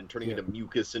blood and turning into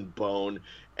mucus and bone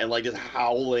and like just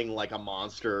howling like a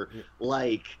monster.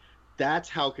 Like, that's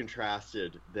how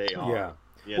contrasted they are.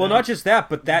 Yeah. Well, not just that,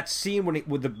 but that scene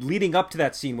with the leading up to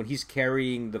that scene when he's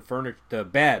carrying the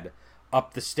bed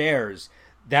up the stairs,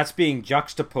 that's being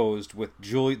juxtaposed with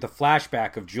the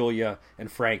flashback of Julia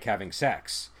and Frank having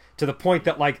sex, to the point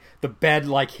that like the bed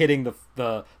like hitting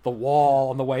the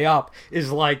wall on the way up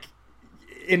is like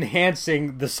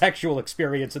enhancing the sexual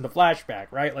experience in the flashback,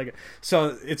 right? Like,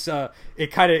 so it's it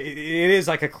is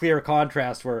like a clear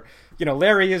contrast where,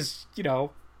 Larry is,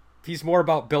 he's more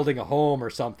about building a home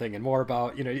or something, and more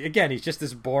about, again, he's just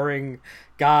this boring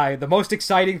guy. The most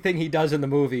exciting thing he does in the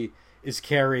movie is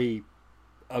carry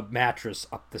a mattress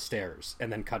up the stairs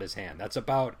and then cut his hand. That's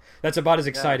about as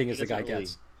exciting as the guy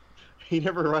gets. He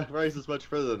never rises much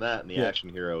further than that in the action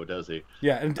hero, does he?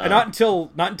 Yeah, and not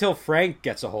until Frank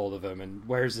gets a hold of him and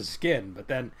wears his skin. But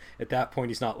then at that point,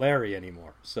 he's not Larry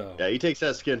anymore. So yeah, he takes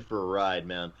that skin for a ride,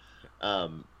 man.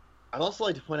 I'd also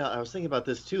like to point out, I was thinking about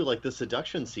this too, like the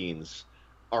seduction scenes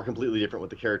are completely different with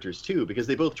the characters too, because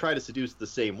they both try to seduce the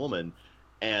same woman,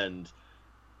 and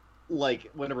like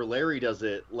whenever Larry does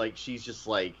it, like she's just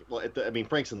like,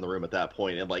 Frank's in the room at that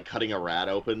point and like cutting a rat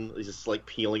open, he's just like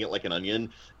peeling it like an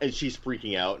onion, and she's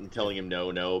freaking out and telling him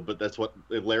no, but that's what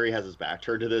Larry has his back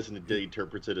turned to this, and he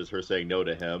interprets it as her saying no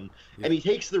to him, and he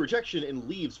takes the rejection and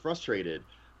leaves frustrated.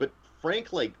 But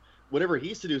Frank, like, whenever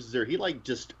he seduces her, he like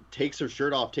just takes her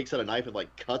shirt off, takes out a knife, and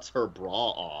like cuts her bra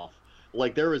off.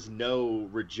 Like, there is no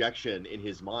rejection in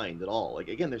his mind at all. Like,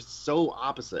 again, they're so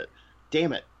opposite.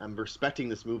 Damn it, I'm respecting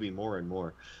this movie more and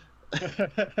more.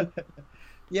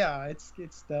 Yeah,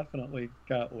 it's definitely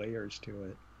got layers to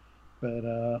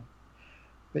it,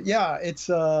 but yeah, it's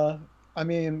I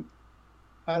mean,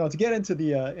 I don't know, to get into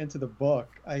the book,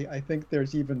 I think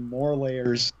there's even more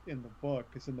layers in the book,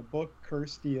 because in the book,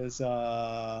 Kirsty is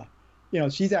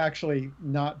she's actually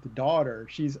not the daughter.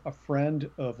 She's a friend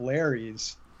of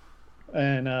Larry's,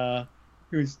 and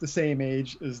who's the same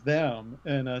age as them.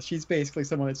 And she's basically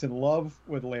someone that's in love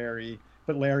with Larry,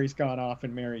 but Larry's gone off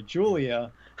and married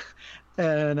Julia.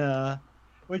 And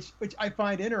which I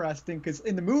find interesting, because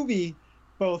in the movie,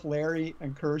 both Larry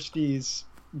and Kirsty's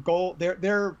goal,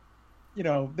 their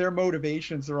their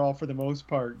motivations are all for the most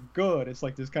part good. It's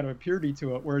like there's kind of a purity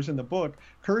to it. Whereas in the book,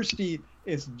 Kirsty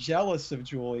is jealous of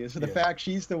Julia. So the fact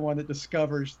she's the one that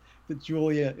discovers that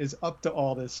Julia is up to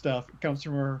all this stuff comes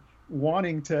from her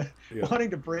wanting to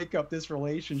break up this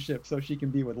relationship so she can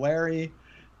be with Larry.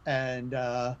 And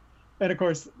of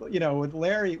course, with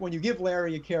Larry, when you give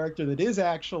Larry a character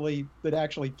that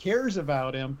actually cares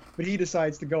about him, but he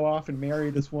decides to go off and marry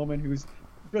this woman who's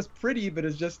just pretty but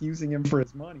is just using him for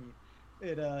his money,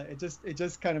 it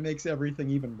just kind of makes everything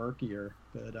even murkier.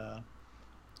 But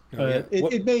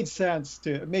it made sense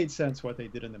what they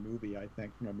did in the movie, I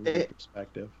think, from a movie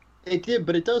perspective. It did,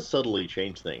 but it does subtly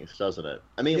change things, doesn't it?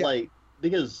 I mean,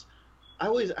 because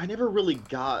I never really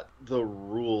got the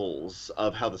rules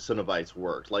of how the Cenobites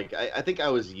worked. Like, I think I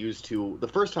was used to, the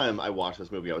first time I watched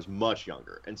this movie, I was much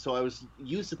younger. And so I was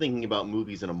used to thinking about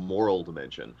movies in a moral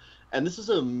dimension. And this is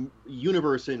a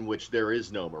universe in which there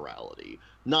is no morality.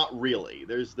 Not really.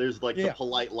 There's like the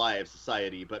polite lie of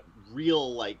society, but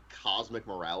real, like, cosmic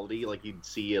morality, like you'd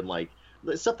see in, like,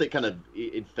 stuff that kind of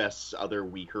infests other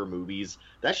weaker movies.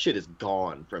 That shit is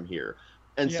gone from here.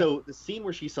 And so the scene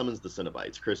where she summons the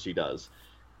Cenobites, Christy does,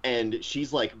 and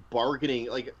she's like bargaining,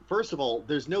 like, first of all,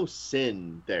 there's no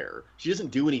sin there. She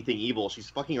doesn't do anything evil. She's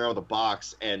fucking around with a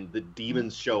box and the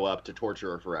demons show up to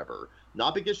torture her forever.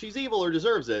 Not because she's evil or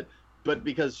deserves it, but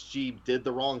because she did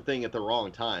the wrong thing at the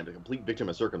wrong time, a complete victim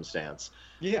of circumstance.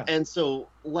 Yeah. And so,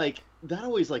 like, that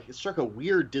always, like, struck a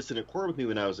weird dissonant chord with me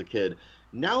when I was a kid.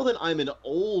 Now that I'm an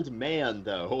old man,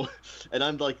 though, and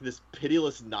I'm like this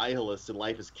pitiless nihilist and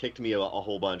life has kicked me a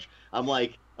whole bunch, I'm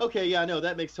like, okay, yeah, no,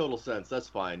 that makes total sense. That's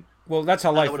fine. Well, that's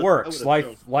how life works.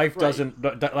 Life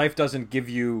doesn't give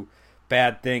you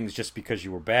bad things just because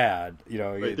you were bad.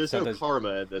 Right. There's no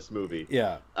karma in this movie.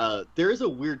 Yeah. There is a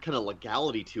weird kind of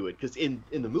legality to it, because in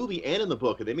the movie and in the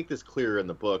book, and they make this clear in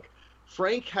the book,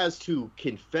 Frank has to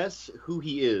confess who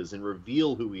he is and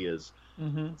reveal who he is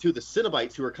to the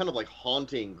Cenobites, who are kind of like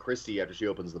haunting Christy after she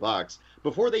opens the box,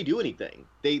 before they do anything.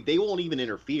 They won't even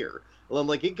interfere.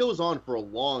 Like, it goes on for a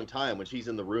long time when she's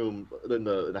in the room, in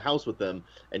the house with them,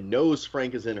 and knows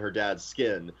Frank is in her dad's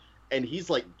skin, and he's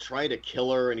like trying to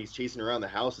kill her, and he's chasing her around the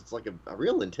house. It's like a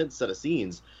real intense set of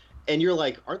scenes, and you're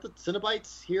like, aren't the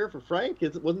Cenobites here for Frank?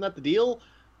 Wasn't that the deal?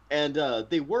 And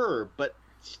they were, but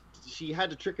she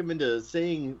had to trick him into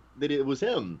saying that it was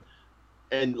him.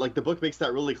 And, like, the book makes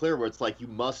that really clear, where it's like, you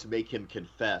must make him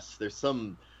confess. There's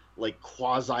some, like,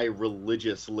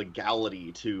 quasi-religious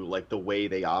legality to, like, the way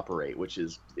they operate, which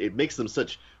is, it makes them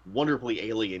such wonderfully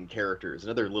alien characters.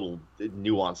 Another little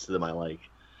nuance to them I like.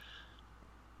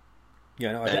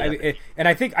 Yeah, no, I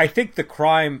think the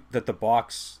crime that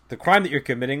you're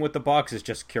committing with the box is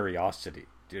just curiosity.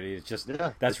 Dude, it's just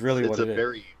that's really what it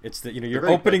is. It's that you're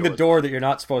opening the door that you're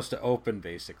not supposed to open.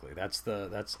 Basically, that's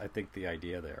I think the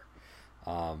idea there.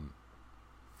 So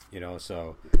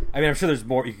I mean, I'm sure there's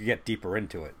more you could get deeper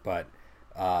into it, but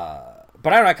I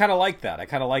don't know. I kind of like that. I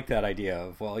kind of like that idea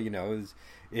of, well,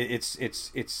 it's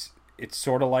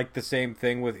sort of like the same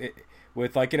thing with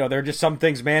like, there are just some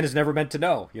things man is never meant to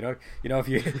know.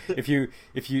 If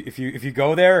you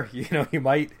go there, you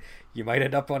might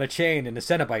end up on a chain in the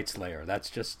Cenobite's lair. That's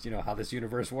just how this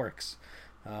universe works.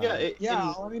 I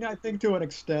mean, I think to an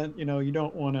extent, you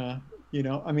don't want to.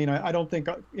 I mean, I don't think,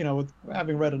 with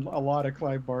having read a lot of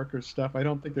Clive Barker's stuff, I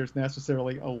don't think there's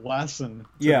necessarily a lesson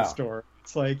to the story.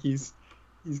 It's like he's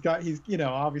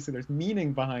obviously there's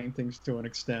meaning behind things to an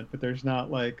extent, but there's not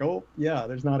like,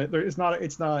 it's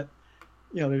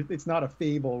not a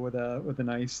fable with a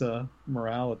nice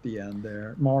morale at the end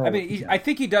there. Moral. I mean, I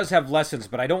think he does have lessons,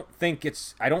 but I don't think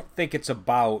it's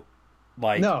about,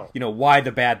 like, why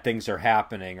the bad things are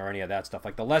happening or any of that stuff.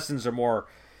 Like, the lessons are more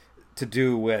to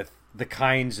do with the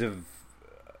kinds of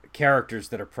characters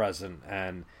that are present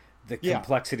and the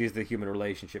complexities of the human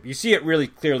relationship. You see it really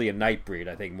clearly in Nightbreed,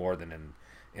 I think, more than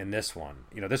in this one.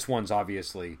 This one's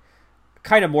obviously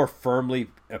kind of more firmly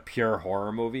a pure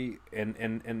horror movie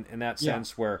in that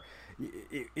sense, where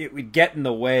it would get in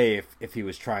the way if he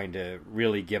was trying to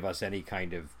really give us any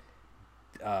kind of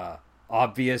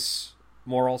obvious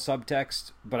moral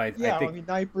subtext. But I think, I mean,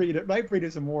 Nightbreed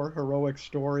is a more heroic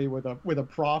story with a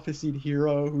prophesied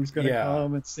hero who's going to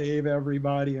come and save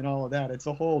everybody and all of that. It's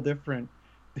a whole different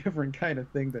kind of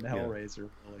thing than Hellraiser.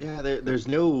 Really. Yeah, there's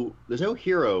no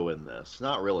hero in this.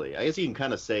 Not really. I guess you can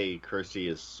kind of say Kirsty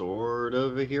is sort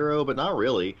of a hero, but not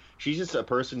really. She's just a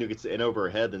person who gets in over her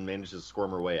head and manages to squirm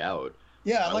her way out.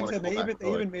 Yeah, like I said, they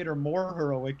even made her more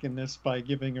heroic in this by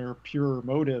giving her pure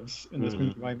motives in this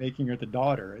movie by making her the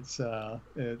daughter. It's like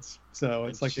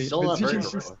she's still not very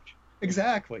heroic.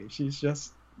 Exactly. She's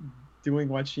just doing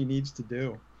what she needs to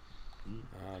do.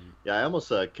 Yeah, I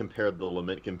almost compared the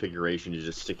Lament configuration to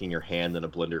just sticking your hand in a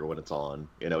blender when it's on.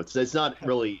 It's not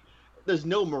really. There's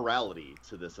no morality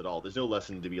to this at all. There's no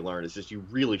lesson to be learned. It's just you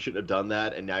really shouldn't have done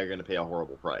that, and now you're going to pay a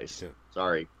horrible price. Yeah.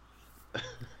 Sorry.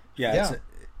 Yeah.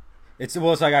 It's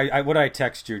like I what I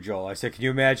text you, Joel. I said, can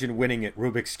you imagine winning at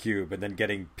Rubik's Cube and then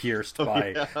getting pierced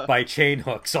by chain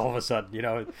hooks all of a sudden?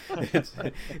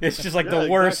 It's just like the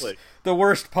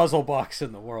worst puzzle box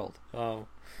in the world.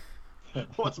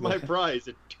 What's my prize?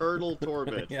 Eternal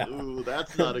torment. Yeah. Ooh,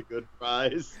 that's not a good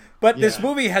prize. But this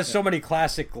movie has so many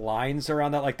classic lines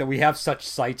around that, like that we have such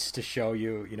sights to show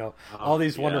you. All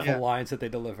these wonderful lines that they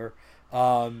deliver.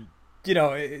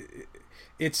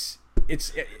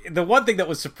 It's the one thing that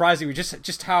was surprising me,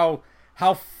 just how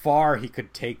far he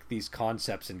could take these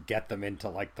concepts and get them into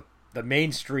like the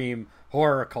mainstream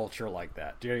horror culture like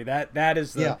that.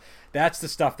 That's the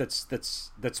stuff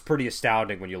that's pretty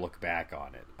astounding when you look back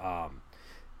on it.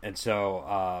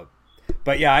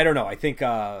 But yeah, I don't know. I think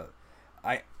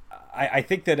I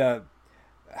think that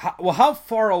how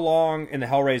far along in the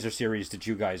Hellraiser series did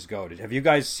you guys go? Have you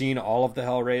guys seen all of the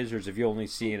Hellraisers? Have you only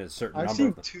seen a certain number? I've seen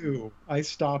of them? 2. I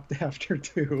stopped after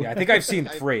 2. Yeah, I think I've seen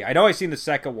 3. I know I've seen the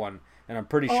second one, and I'm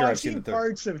pretty sure I've seen the third.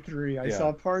 Parts of 3. I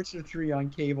saw parts of 3 on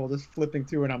cable, just flipping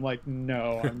through, and I'm like,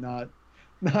 no, I'm not.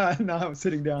 I'm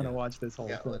sitting down to watch this whole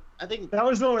thing. I think that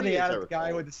was the one where they added the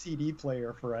guy with the CD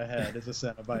player for a head as a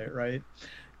Cenobite, right?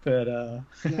 But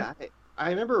yeah, I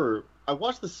remember I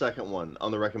watched the second one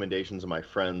on the recommendations of my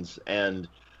friends, and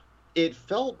it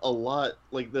felt a lot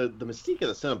like the mystique of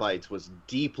the Cenobites was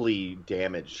deeply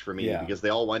damaged for me because they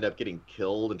all wind up getting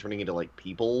killed and turning into like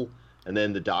people. And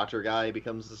then the doctor guy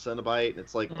becomes the Cenobite, and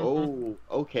it's like, oh,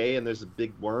 okay, and there's a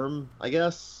big worm, I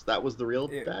guess. That was the real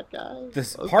bad guy?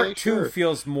 Part 2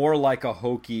 feels more like a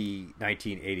hokey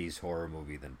 1980s horror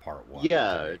movie than Part 1.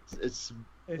 Yeah,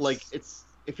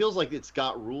 it feels like it's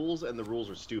got rules, and the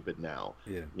rules are stupid now.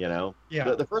 Yeah. Yeah.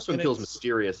 The first one feels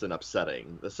mysterious and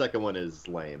upsetting. The second one is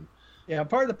lame. Yeah,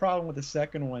 part of the problem with the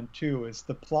second one, too, is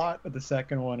the plot of the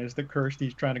second one is that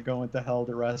Kirsty's trying to go into hell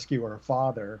to rescue her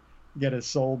father, get his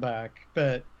soul back,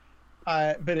 but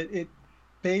the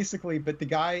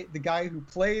guy who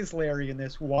plays Larry in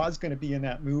this was going to be in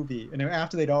that movie, and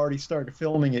after they'd already started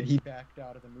filming it, he backed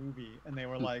out of the movie, and they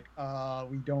were like,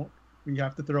 we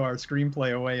have to throw our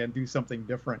screenplay away and do something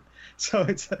different. So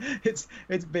it's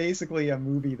basically a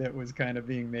movie that was kind of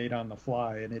being made on the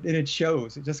fly, and it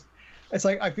shows. It's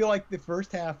like I feel like the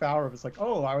first half hour of it's like,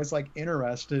 oh, I was like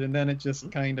interested, and then it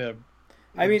just kind of.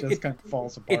 It kind of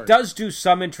falls apart. It does do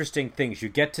some interesting things. You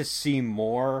get to see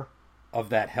more of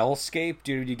that hellscape,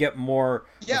 dude. You get more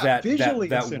of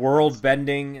that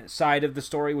world-bending side of the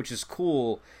story, which is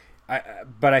cool.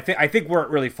 But I think where it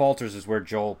really falters is where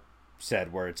Joel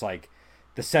said, where it's like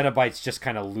the Cenobites just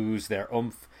kind of lose their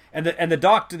oomph, and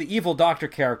the evil doctor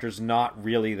character is not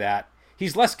really that.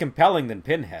 He's less compelling than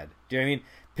Pinhead. Do you know what I mean?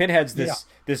 Pinhead's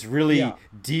this really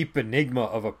deep enigma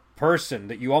of a person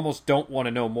that you almost don't want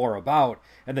to know more about,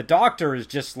 and the doctor is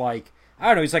just like, I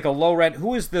don't know, he's like a low rent.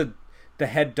 Who is the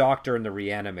head doctor in the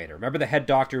Reanimator? Remember the head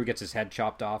doctor who gets his head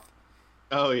chopped off?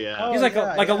 Oh yeah, he's like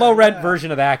a low rent version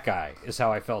of that guy. Is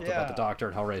how I felt about the Doctor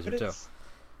in Hellraiser 2.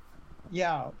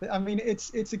 Yeah, I mean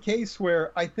it's a case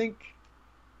where I think,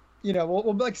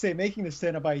 well, like I say, making the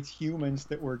Cenobites humans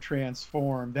that were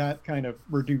transformed, that kind of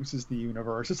reduces the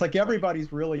universe. It's like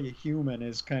everybody's really a human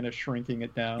is kind of shrinking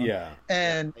it down. Yeah.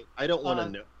 And I don't want to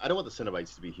know. I don't want the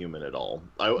Cenobites to be human at all.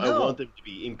 I want them to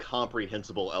be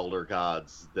incomprehensible elder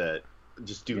gods that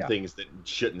just do things that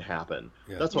shouldn't happen.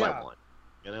 Yeah. That's what I want.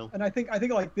 And I think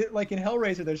like in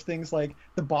Hellraiser, there's things like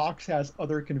the box has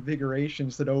other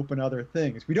configurations that open other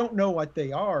things. We don't know what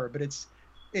they are, but it's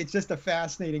just a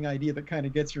fascinating idea that kind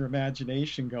of gets your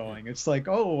imagination going. It's like,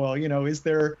 oh, well, is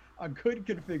there a good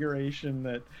configuration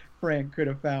that Frank could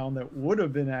have found that would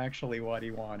have been actually what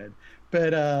he wanted?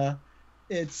 But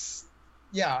it's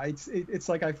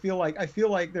like I feel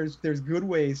like there's good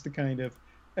ways to kind of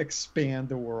expand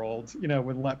the world,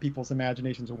 and let people's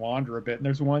imaginations wander a bit. And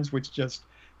there's ones which just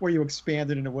where you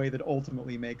expand it in a way that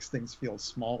ultimately makes things feel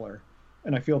smaller.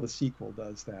 And I feel the sequel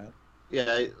does that.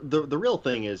 Yeah, the real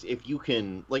thing is if you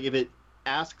can, like, if it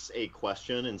asks a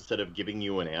question instead of giving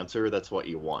you an answer, that's what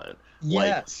you want.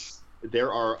 Yes. Like,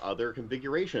 there are other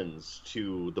configurations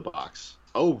to the box.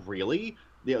 Oh, really?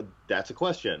 Yeah, that's a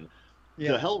question.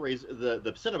 Yeah. The Hellraiser,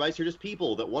 the Cenobites are just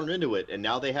people that wandered into it, and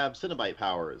now they have Cenobite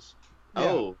powers. Yeah.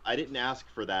 Oh, I didn't ask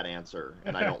for that answer,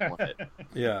 and I don't want it.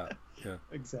 Yeah.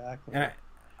 Exactly. And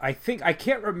I think, I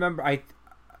can't remember,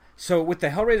 so with the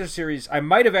Hellraiser series, I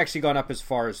might have actually gone up as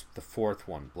far as the fourth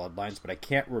one, Bloodlines, but I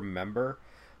can't remember.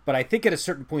 but I think at a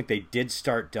certain point they did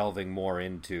start delving more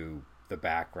into the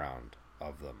background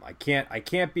of them. I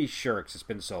can't be sure because it's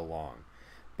been so long.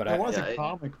 But there was a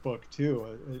comic book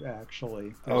too,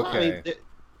 actually. Okay. I mean,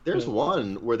 there's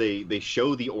one where they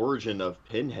show the origin of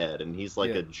Pinhead, and he's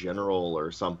like a general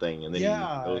or something, and then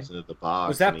he goes into the box.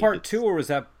 Was that part 2, or was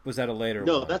that a later?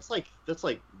 No, one? that's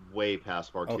like way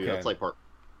past part 2. Okay. That's like part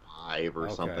 5 or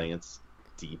something. It's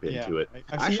deep into it.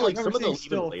 I've seen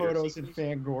still photos in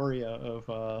Fangoria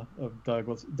of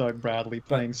Doug Bradley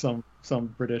playing some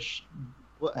British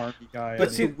army guy.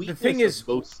 But see, the thing is,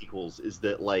 both sequels is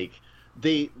that like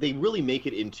they really make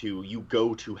it into you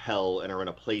go to hell and are in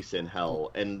a place in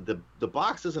hell, and the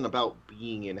box isn't about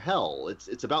being in hell.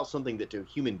 It's about something that to a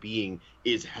human being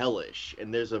is hellish,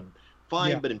 and there's a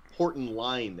fine but important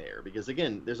line there, because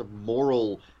again, there's a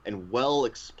moral and well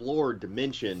explored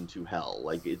dimension to hell.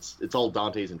 Like it's all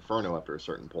Dante's Inferno after a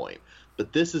certain point,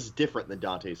 but this is different than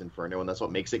Dante's Inferno, and that's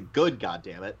what makes it good. God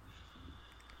damn it.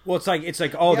 Well, it's like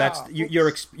that's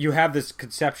you have this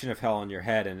conception of hell in your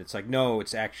head, and it's like, no,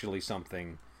 it's actually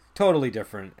something totally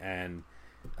different, and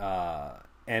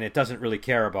it doesn't really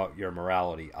care about your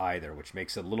morality either, which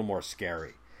makes it a little more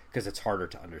scary because it's harder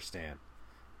to understand.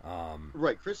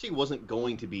 Right, Chrissy wasn't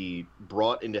going to be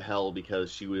brought into hell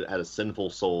because she had a sinful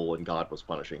soul and God was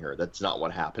punishing her. That's not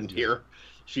what happened here.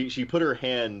 She put her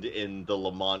hand in the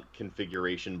Lamont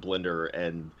configuration blender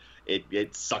and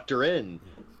it sucked her in.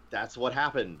 That's what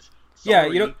happened.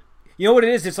 Sorry. Yeah, you know what it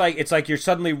is. It's like you're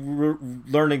suddenly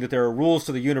learning that there are rules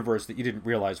to the universe that you didn't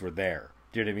realize were there.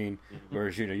 Do you know what I mean? Mm-hmm.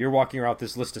 Whereas you're walking around with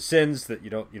this list of sins that you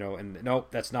don't, and no,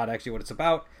 that's not actually what it's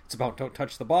about. It's about don't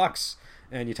touch the box,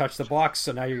 and you touch the box,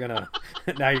 so now you're gonna.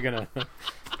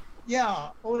 Yeah,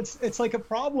 well, it's like a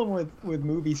problem with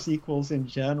movie sequels in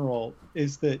general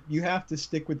is that you have to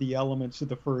stick with the elements of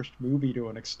the first movie to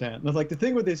an extent. And like the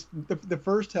thing with the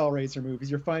first Hellraiser movies,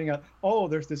 you're finding out,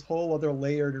 there's this whole other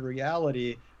layer to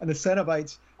reality, and the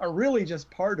Cenobites are really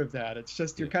just part of that. It's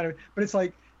just but it's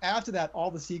like after that,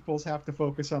 all the sequels have to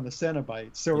focus on the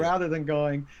Cenobites. So rather than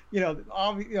going,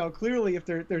 clearly if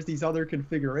there's these other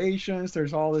configurations,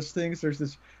 there's all these things, there's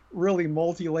this really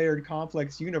multi-layered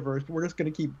complex universe, but we're just going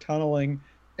to keep tunneling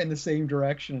in the same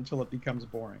direction until it becomes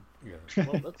boring. Yeah.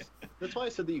 Well, that's why I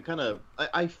said that you kind of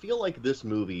I feel like this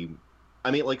movie, I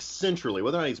mean, like centrally,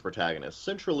 whether or not he's a protagonist,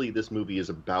 centrally this movie is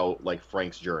about like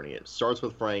Frank's journey. It starts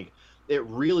with Frank, it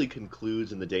really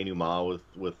concludes in the denouement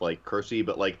with like Kirsty,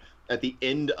 but like at the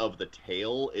end of the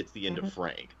tale, it's the end of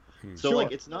Frank. So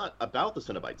like it's not about the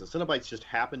Cenobites. The Cenobites just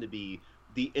happen to be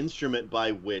the instrument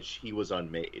by which he was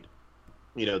unmade.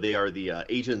 They are the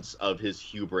agents of his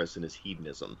hubris and his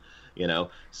hedonism,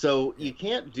 So you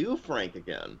can't do Frank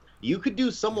again. You could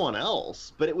do someone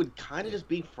else, but it would kind of just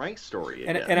be Frank's story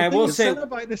again. And I will say... The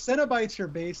Cenobites are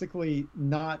basically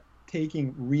not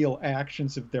taking real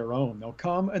actions of their own. They'll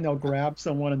come and they'll grab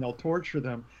someone and they'll torture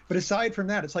them. But aside from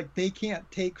that, it's like they can't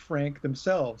take Frank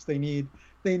themselves. They need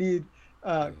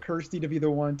Kirsty to be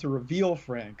the one to reveal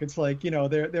Frank. It's like,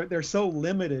 they're so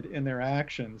limited in their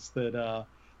actions that...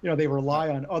 they rely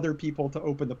on other people to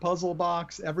open the puzzle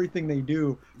box. Everything they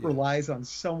do relies on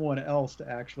someone else to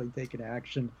actually take an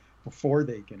action before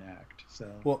they can act.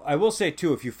 So, well, I will say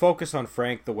too, if you focus on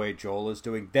Frank the way Joel is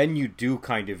doing, then you do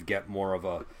kind of get more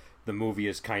of the movie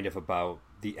is kind of about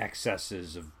the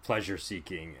excesses of pleasure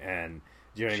seeking, and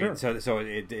do you know what I mean? So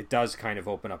it does kind of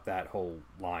open up that whole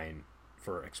line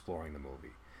for exploring the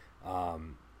movie,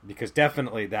 because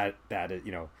definitely that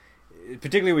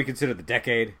particularly we consider the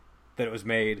decade that it was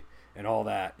made and all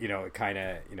that, it kind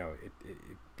of, it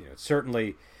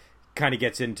certainly kind of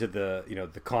gets into the,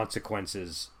 the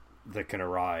consequences that can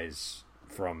arise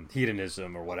from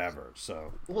hedonism or whatever.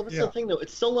 So, well, that's the thing though.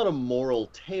 It's still not a moral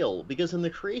tale, because in the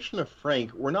creation of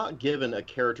Frank, we're not given a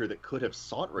character that could have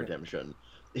sought redemption.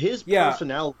 His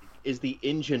personality is the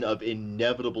engine of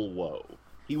inevitable woe.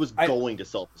 He was going to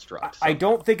self-destruct. I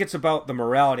don't think it's about the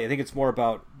morality. I think it's more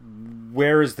about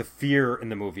where is the fear in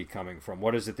the movie coming from?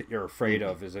 What is it that you're afraid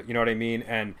of? Is it, you know what I mean?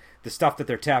 And the stuff that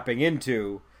they're tapping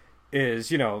into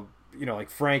is, like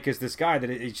Frank is this guy that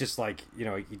it's just like,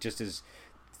 he just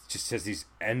has these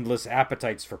endless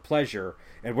appetites for pleasure,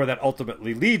 and where that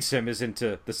ultimately leads him is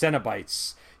into the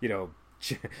Cenobites, I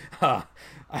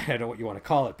don't know what you want to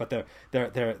call it, but they're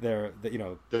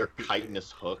they're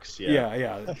chitinous hooks.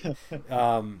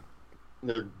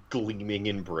 Their gleaming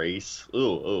embrace.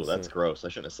 Oh, that's gross. I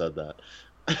shouldn't have said that.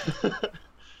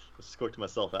 Just scoped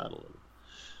myself out a little.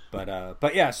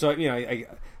 But yeah. So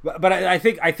I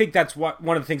think that's one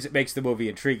of the things that makes the movie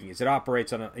intriguing is it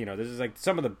operates on this is like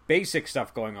some of the basic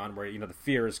stuff going on where the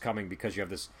fear is coming because you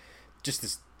have this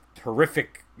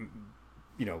horrific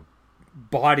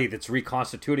body that's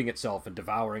reconstituting itself and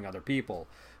devouring other people,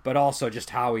 but also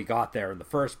just how he got there in the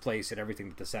first place and everything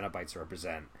that the Cenobites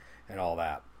represent and all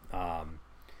that.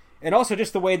 And also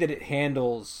just the way that it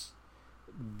handles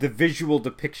the visual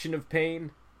depiction of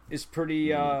pain is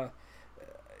pretty, it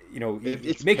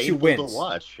makes you wince. To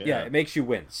watch. Yeah, it makes you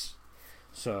wince.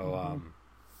 So,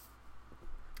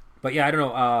 but yeah, I don't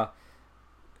know.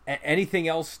 Anything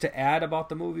else to add about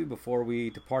the movie before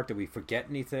we depart? Did we forget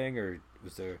anything, or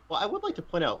was there? Well, I would like to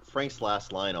point out Frank's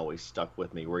last line always stuck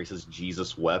with me, where he says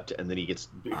 "Jesus wept," and then he gets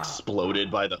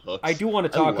exploded by the hooks. I do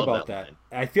want to talk about that.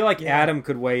 I feel like Adam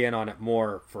could weigh in on it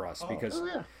more for us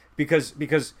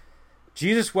because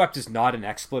Jesus wept is not an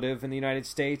expletive in the United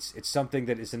States. It's something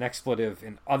that is an expletive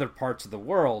in other parts of the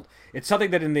world. It's something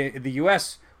that in the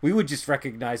U.S. we would just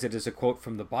recognize it as a quote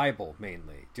from the Bible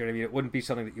mainly. Do you know what I mean? It wouldn't be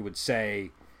something that you would say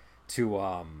to,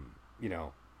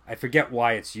 I forget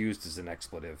why it's used as an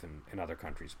expletive in other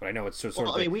countries, but I know it's sort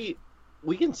of. I mean,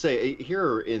 we can say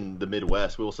here in the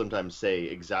Midwest, we will sometimes say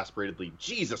exasperatedly,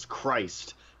 "Jesus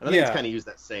Christ," and I think it's kind of used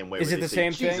that same way. Is it the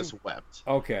same thing? Jesus wept.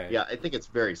 Okay. Yeah, I think it's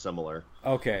very similar.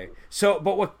 Okay. So,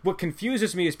 but what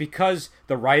confuses me is because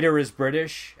the writer is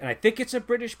British, and I think it's a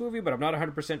British movie, but I'm not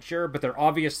 100% sure. But they're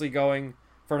obviously going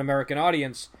for an American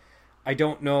audience. I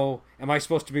don't know. Am I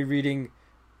supposed to be reading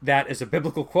that as a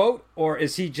biblical quote, or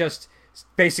is he just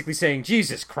basically saying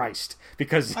Jesus Christ?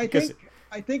 Because I think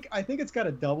it's got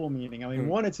a double meaning. I mean,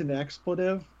 one, it's an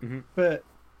expletive, but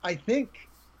I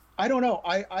don't know.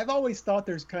 I've always thought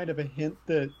there's kind of a hint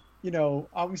that,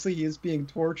 obviously he is being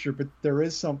tortured, but there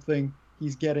is something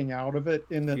he's getting out of it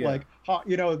in that,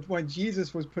 when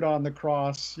Jesus was put on the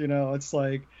cross, it's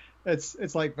like,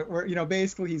 it's like, but we're,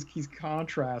 basically he's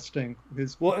contrasting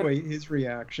his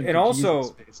reaction. And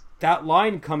also that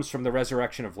line comes from the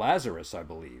resurrection of Lazarus, I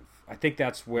believe. I think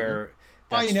that's where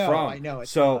that's from. I know.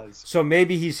 So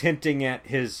maybe he's hinting at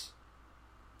his,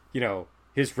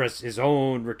 his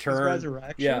own return. His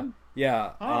resurrection.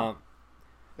 Yeah. Huh.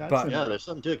 There's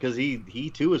something to it because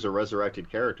he too is a resurrected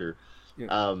character.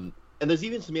 Yeah. And there's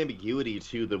even some ambiguity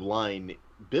to the line,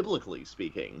 biblically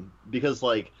speaking, because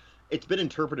it's been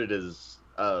interpreted as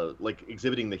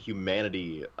exhibiting the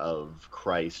humanity of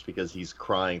Christ because he's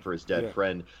crying for his dead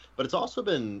friend, but it's also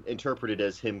been interpreted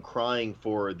as him crying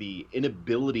for the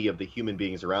inability of the human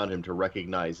beings around him to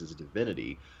recognize his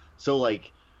divinity. So I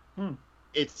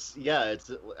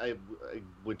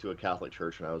went to a Catholic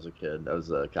church when I was a kid. I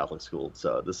was a Catholic school,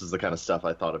 so this is the kind of stuff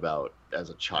I thought about as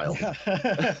a child.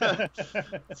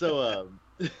 So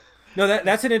no,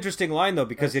 that's an interesting line though,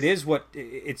 because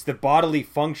it's the bodily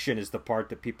function is the part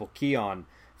that people key on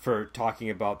for talking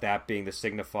about that being the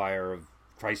signifier of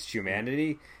Christ's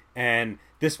humanity. And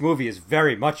this movie is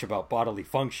very much about bodily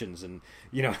functions and,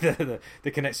 the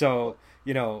connect. So,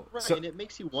 right. And it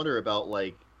makes you wonder about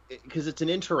because it's an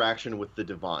interaction with the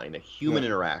divine, a human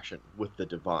interaction with the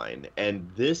divine.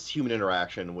 And this human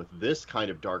interaction with this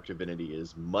kind of dark divinity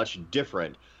is much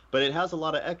different, but it has a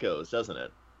lot of echoes, doesn't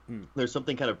it? There's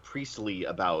something kind of priestly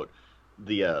about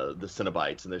the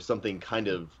Cenobites, and there's something kind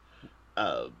of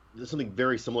there's something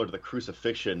very similar to the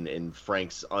crucifixion in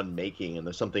Frank's unmaking, and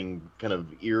there's something kind of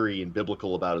eerie and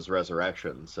biblical about his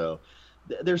resurrection. So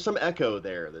there's some echo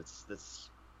there that's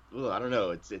I don't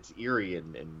know, it's eerie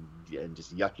and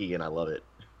just yucky, and I love it.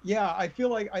 Yeah, I feel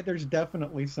like there's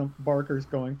definitely some Barker's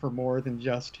going for more than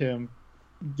just him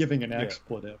giving an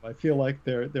expletive. I feel like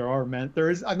there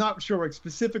is. I'm not sure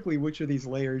specifically which of these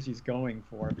layers he's going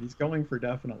for, but he's going for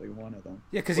definitely one of them.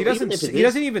 Yeah, because he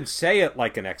doesn't even say it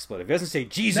like an expletive. He doesn't say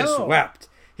Jesus wept.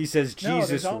 He says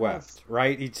Jesus wept.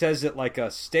 Right? He says it like a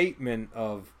statement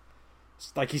of,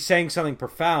 like he's saying something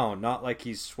profound, not like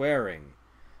he's swearing.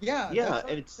 Yeah,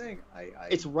 and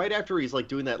it's right after he's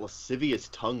doing that lascivious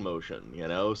tongue motion,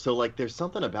 So there's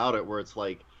something about it where it's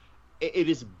it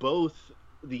is both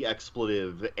the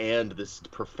expletive and this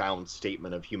profound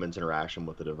statement of humans' interaction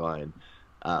with the divine.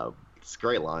 It's a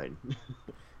great line.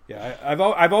 Yeah,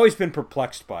 I've always been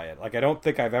perplexed by it. I don't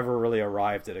think I've ever really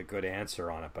arrived at a good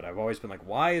answer on it, but I've always been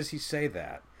why does he say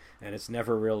that? And I've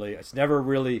never been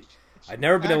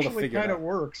able to figure it out. It kind of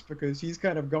works because he's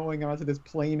kind of going onto this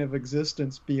plane of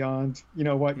existence beyond,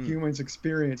 what humans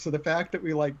experience. So the fact that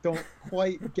we don't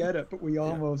quite get it, but we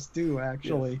almost do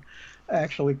actually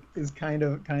is kind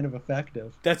of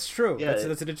effective. That's true. Yeah,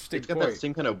 that's an interesting point. It's got that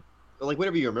same kind of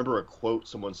whenever you remember a quote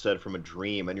someone said from a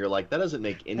dream and you're that doesn't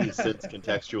make any sense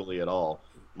contextually at all.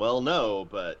 Well, no,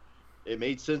 but it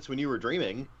made sense when you were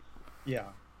dreaming. Yeah.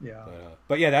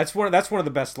 But that's one of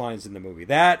the best lines in the movie.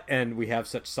 That, and we have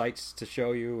such sights to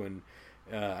show you, and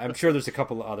I'm sure there's a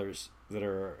couple of others that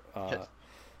are.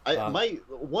 My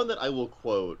one that I will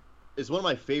quote is one of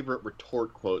my favorite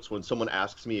retort quotes when someone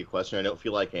asks me a question I don't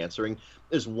feel like answering.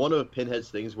 Is one of Pinhead's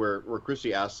things where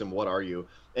Christy asks him, "What are you?"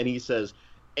 and he says,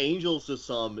 "Angels to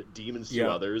some, demons to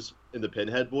others." In the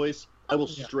Pinhead voice, I will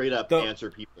straight up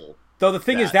answer people. Though the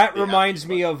thing is, that reminds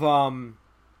me of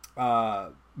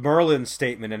Merlin's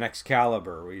statement in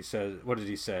Excalibur, where he says, "What did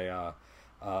he say?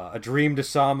 A dream to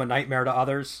some, a nightmare to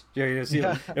others."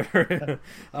 Yeah.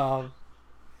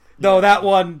 Though that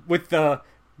one with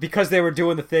because they were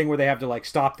doing the thing where they have to like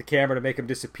stop the camera to make him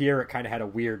disappear, it kind of had a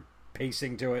weird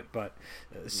pacing to it, but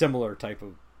similar type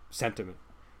of sentiment.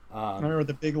 I remember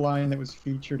the big line that was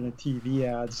featured in the TV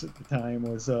ads at the time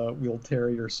was "We'll tear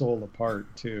your soul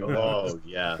apart" too. Oh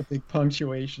yeah, the big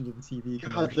punctuation to the TV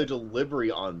commercial. God, the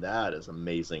delivery on that is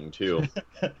amazing too.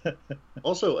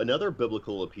 Also, another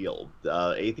biblical appeal: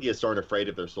 atheists aren't afraid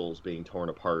of their souls being torn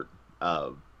apart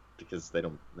because they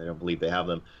don't believe they have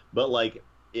them. But like,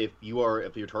 if you're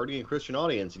targeting a Christian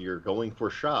audience and you're going for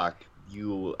shock,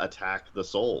 you attack the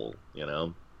soul,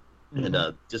 and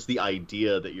just the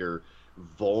idea that you're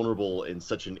vulnerable in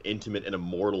such an intimate and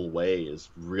immortal way is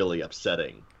really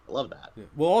upsetting. I love that.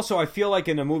 Well, also, I feel like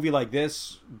in a movie like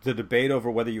this, the debate over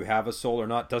whether you have a soul or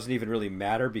not doesn't even really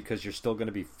matter because you're still going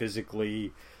to be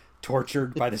physically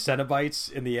tortured by the Cenobites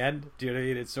in the end. Do you know what I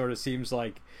mean? It sort of seems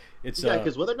like it's... Yeah,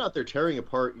 because whether or not they're tearing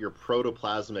apart your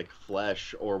protoplasmic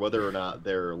flesh or whether or not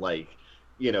they're like,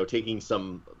 taking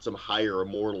some higher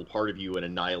immortal part of you and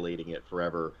annihilating it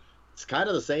forever, it's kind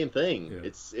of the same thing. Yeah.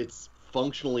 It's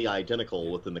functionally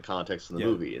identical within the context of the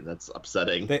movie, and that's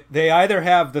upsetting. They either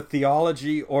have the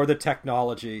theology or the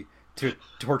technology to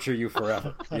torture you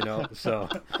forever, so...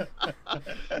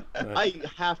 I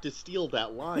have to steal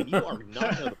that line. You are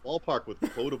not in the ballpark with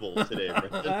quotables today,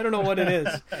 Brendan. I don't know what it is.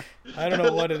 I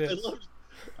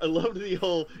loved the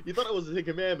whole... You thought it was the 10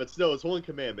 Commandments. No, it's one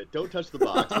commandment. Don't touch the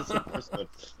box. That's the first one.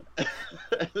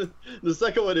 The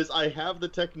second one is, I have the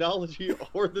technology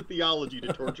or the theology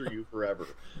to torture you forever.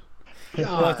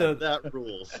 God, that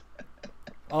rules.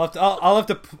 I'll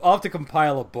have to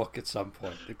compile a book at some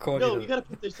point. No, you gotta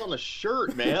put this on a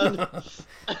shirt, man.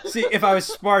 See, if I was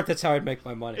smart, that's how I'd make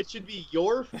my money. It should be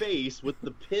your face with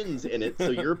the pins in it, so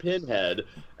you're Pinhead,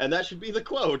 and that should be the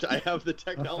quote. I have the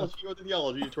technology or the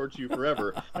theology to torture you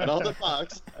forever. And on the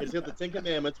box, it's got the 10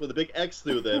 Commandments with a big X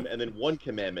through them, and then one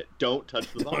commandment: don't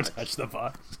touch the box. Don't touch the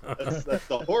box. That's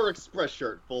the Horror Express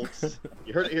shirt, folks.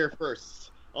 You heard it here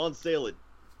first. On sale at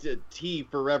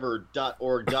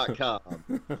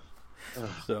tforever.org.com.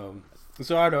 So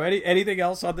I don't know. Anything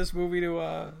else on this movie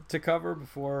to cover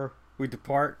before we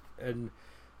depart and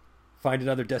find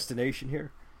another destination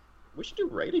here? We should do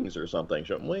ratings or something,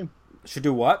 shouldn't we? Should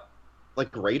do what?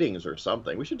 Like ratings or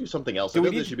something. We should do something else. I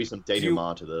think there should be some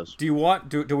denouement to this. Do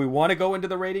we want to go into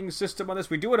the rating system on this?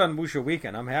 We do it on Wuxia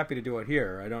Weekend. I'm happy to do it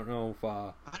here. I don't know if...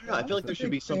 I don't know. I feel like there should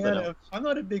be something else. I'm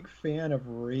not a big fan of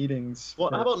ratings. Well,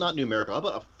 how about not numerical? How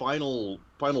about a final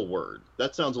word?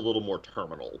 That sounds a little more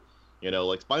terminal.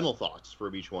 Like final thoughts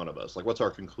for each one of us. Like, what's our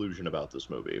conclusion about this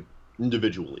movie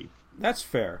individually? That's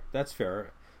fair.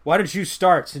 Why don't you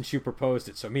start since you proposed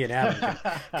it, so me and Adam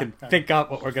can think out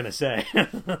what we're going to say?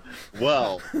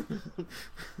 Well,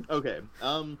 okay.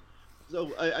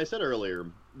 So I said earlier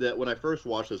that when I first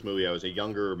watched this movie, I was a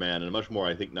younger man and a much more,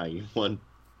 I think, naive one.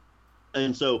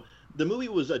 And so the movie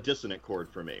was a dissonant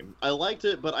chord for me. I liked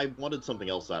it, but I wanted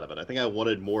something else out of it. I think I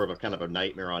wanted more of a kind of a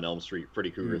Nightmare on Elm Street, Freddy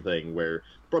Krueger thing, where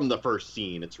from the first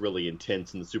scene, it's really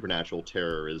intense and the supernatural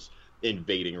terror is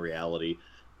invading reality.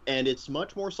 And it's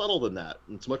much more subtle than that.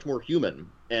 It's much more human.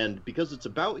 And because it's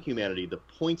about humanity, the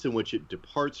points in which it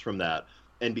departs from that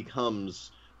and becomes,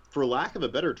 for lack of a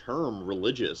better term,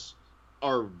 religious,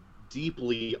 are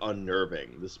deeply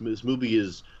unnerving. This movie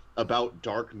is about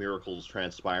dark miracles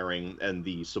transpiring and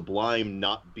the sublime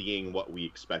not being what we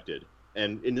expected.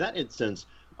 And in that instance,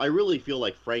 I really feel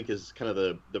like Frank is kind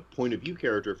of the point of view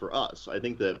character for us. I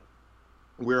think that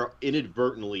we're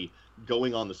inadvertently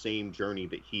going on the same journey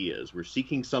that he is. We're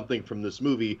seeking something from this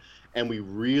movie, and we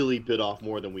really bit off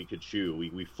more than we could chew.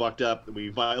 We fucked up. We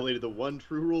violated the one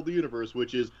true rule of the universe,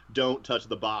 which is don't touch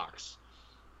the box.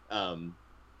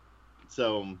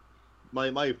 So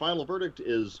my final verdict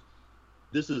is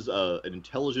this is an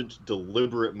intelligent,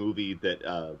 deliberate movie that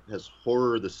has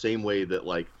horror the same way that,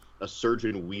 like, a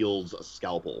surgeon wields a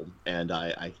scalpel, and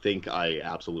I think I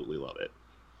absolutely love it.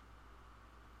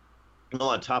 Well,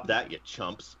 on top of that, you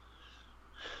chumps.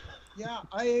 Yeah,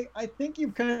 I think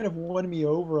you've kind of won me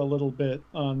over a little bit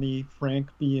on the Frank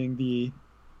being the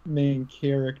main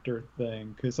character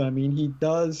thing, because I mean he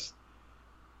does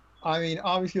I mean,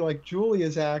 obviously, like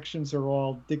Julia's actions are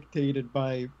all dictated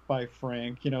by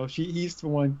Frank. You know, he's the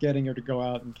one getting her to go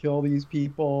out and kill these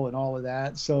people and all of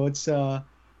that. So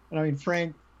and I mean,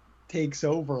 Frank takes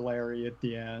over Larry at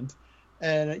the end,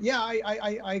 and yeah,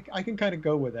 I can kind of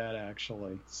go with that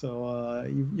actually. So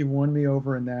you won me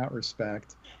over in that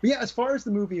respect. But yeah, as far as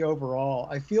the movie overall,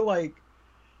 I feel like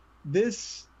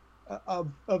this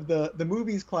of the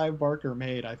movies Clive Barker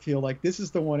made, I feel like this is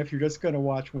the one. If you're just going to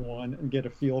watch one and get a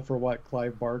feel for what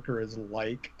Clive Barker is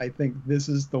like, I think this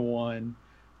is the one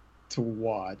to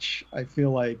watch. I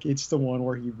feel like it's the one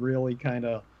where he really kind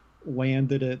of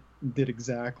landed it, did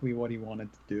exactly what he wanted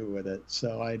to do with it.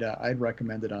 So I'd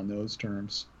recommend it on those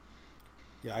terms.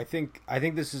 Yeah, I think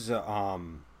this is a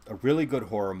really good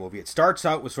horror movie. It starts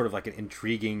out with sort of like an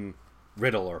intriguing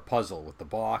riddle or puzzle with the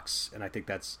box, and I think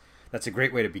that's a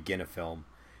great way to begin a film.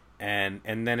 And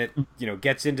then it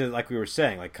gets into, like we were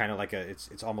saying, like kind of like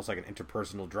it's almost like an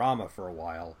interpersonal drama for a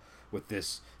while, with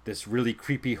this really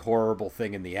creepy, horrible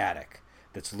thing in the attic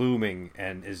that's looming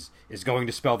and is going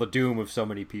to spell the doom of so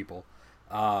many people.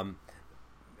 And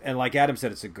like Adam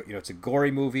said, it's a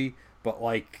gory movie, but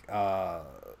like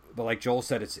Joel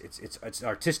said, it's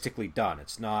artistically done.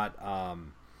 It's not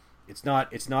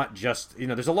just,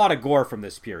 there's a lot of gore from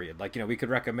this period. Like, we could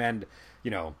recommend,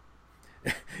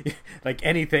 like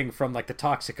anything from like the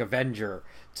Toxic Avenger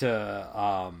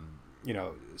to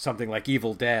something like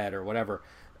Evil Dead or whatever.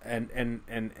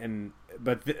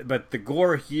 But the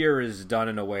gore here is done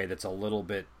in a way that's a little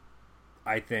bit,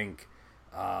 I think,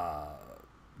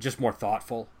 just more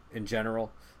thoughtful in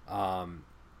general.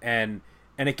 And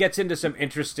it gets into some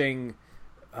interesting,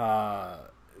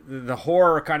 the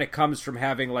horror kind of comes from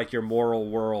having like your moral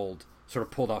world sort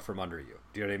of pulled out from under you.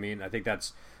 Do you know what I mean? I think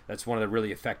that's one of the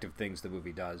really effective things the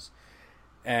movie does.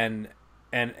 And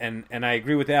I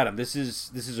agree with Adam. This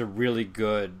is a really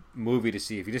good movie to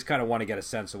see if you just kind of want to get a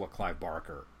sense of what Clive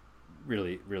Barker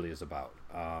really is about.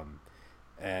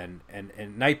 And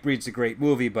Nightbreed's a great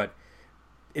movie, but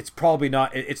it's probably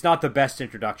not. It's not the best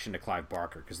introduction to Clive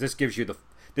Barker, because this gives you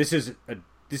this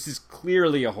is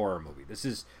clearly a horror movie. This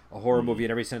is a horror movie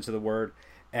in every sense of the word.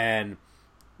 And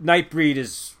Nightbreed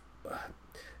is,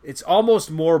 it's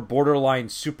almost more borderline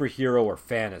superhero or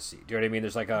fantasy. Do you know what I mean?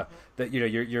 There's like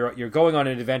you're going on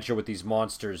an adventure with these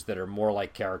monsters that are more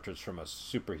like characters from a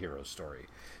superhero story.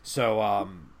 So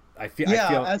I feel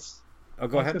Oh,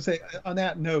 go ahead. I was going to say, on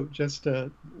that note, just to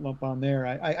lump on there,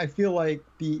 I feel like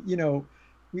the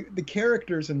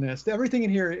characters in this, everything in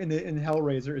here in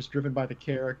Hellraiser is driven by the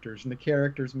characters, and the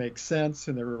characters make sense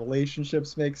and their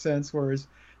relationships make sense, whereas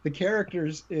the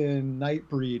characters in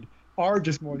Nightbreed are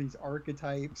just more these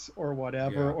archetypes or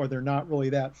whatever, or they're not really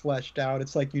that fleshed out.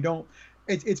 It's like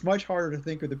it's much harder to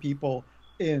think of the people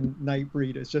in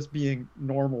Nightbreed as just being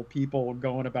normal people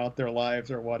going about their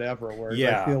lives or whatever, whereas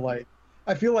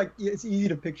I feel like it's easy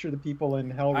to picture the people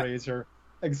in Hellraiser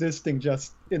existing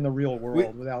just in the real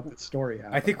world without the story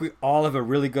happening. I think we all have a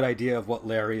really good idea of what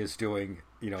Larry is doing,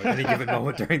 at any given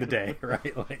moment during the day,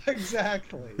 right? Like...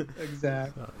 Exactly.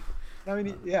 I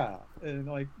mean, yeah, and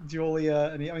like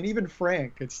Julia, and I mean, even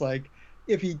Frank. It's like,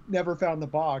 if he never found the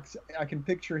box, I can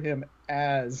picture him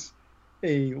as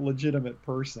a legitimate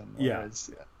person.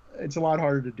 Whereas, it's a lot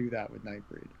harder to do that with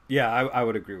Nightbreed. Yeah, I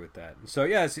would agree with that. So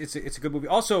yeah, it's a good movie.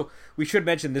 Also, we should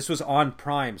mention this was on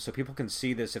Prime, so people can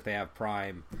see this if they have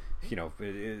Prime.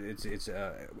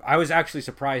 I was actually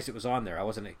surprised it was on there. I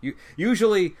wasn't.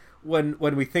 Usually when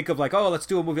we think of like, oh, let's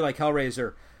do a movie like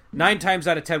Hellraiser, 9 times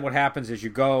out of 10, what happens is you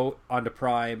go onto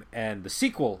Prime and the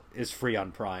sequel is free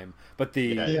on Prime, but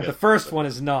the first one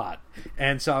is not.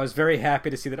 And so I was very happy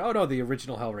to see that. Oh no, the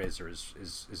original Hellraiser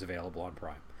is available on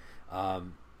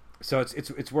Prime. So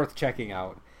it's worth checking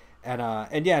out,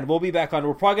 and we'll be back on.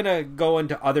 We're probably gonna go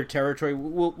into other territory.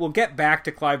 We'll get back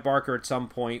to Clive Barker at some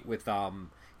point with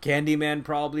Candyman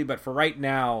probably, but for right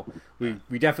now,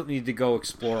 we definitely need to go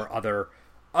explore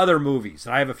other movies.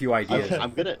 And I have a few ideas.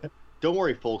 Don't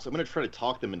worry, folks. I'm gonna try to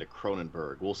talk them into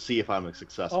Cronenberg. We'll see if I'm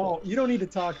successful. Oh, you don't need to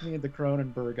talk me into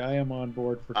Cronenberg. I am on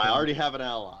board for. I already have an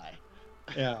ally.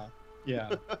 Yeah.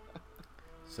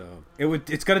 So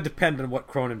it's gonna depend on what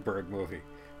Cronenberg movie.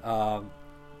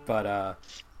 But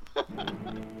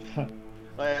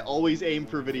I always aim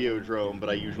for Videodrome, but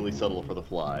I usually settle for The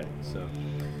Fly.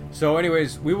 So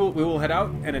anyways, we will head out,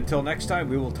 and until next time,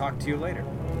 we will talk to you later.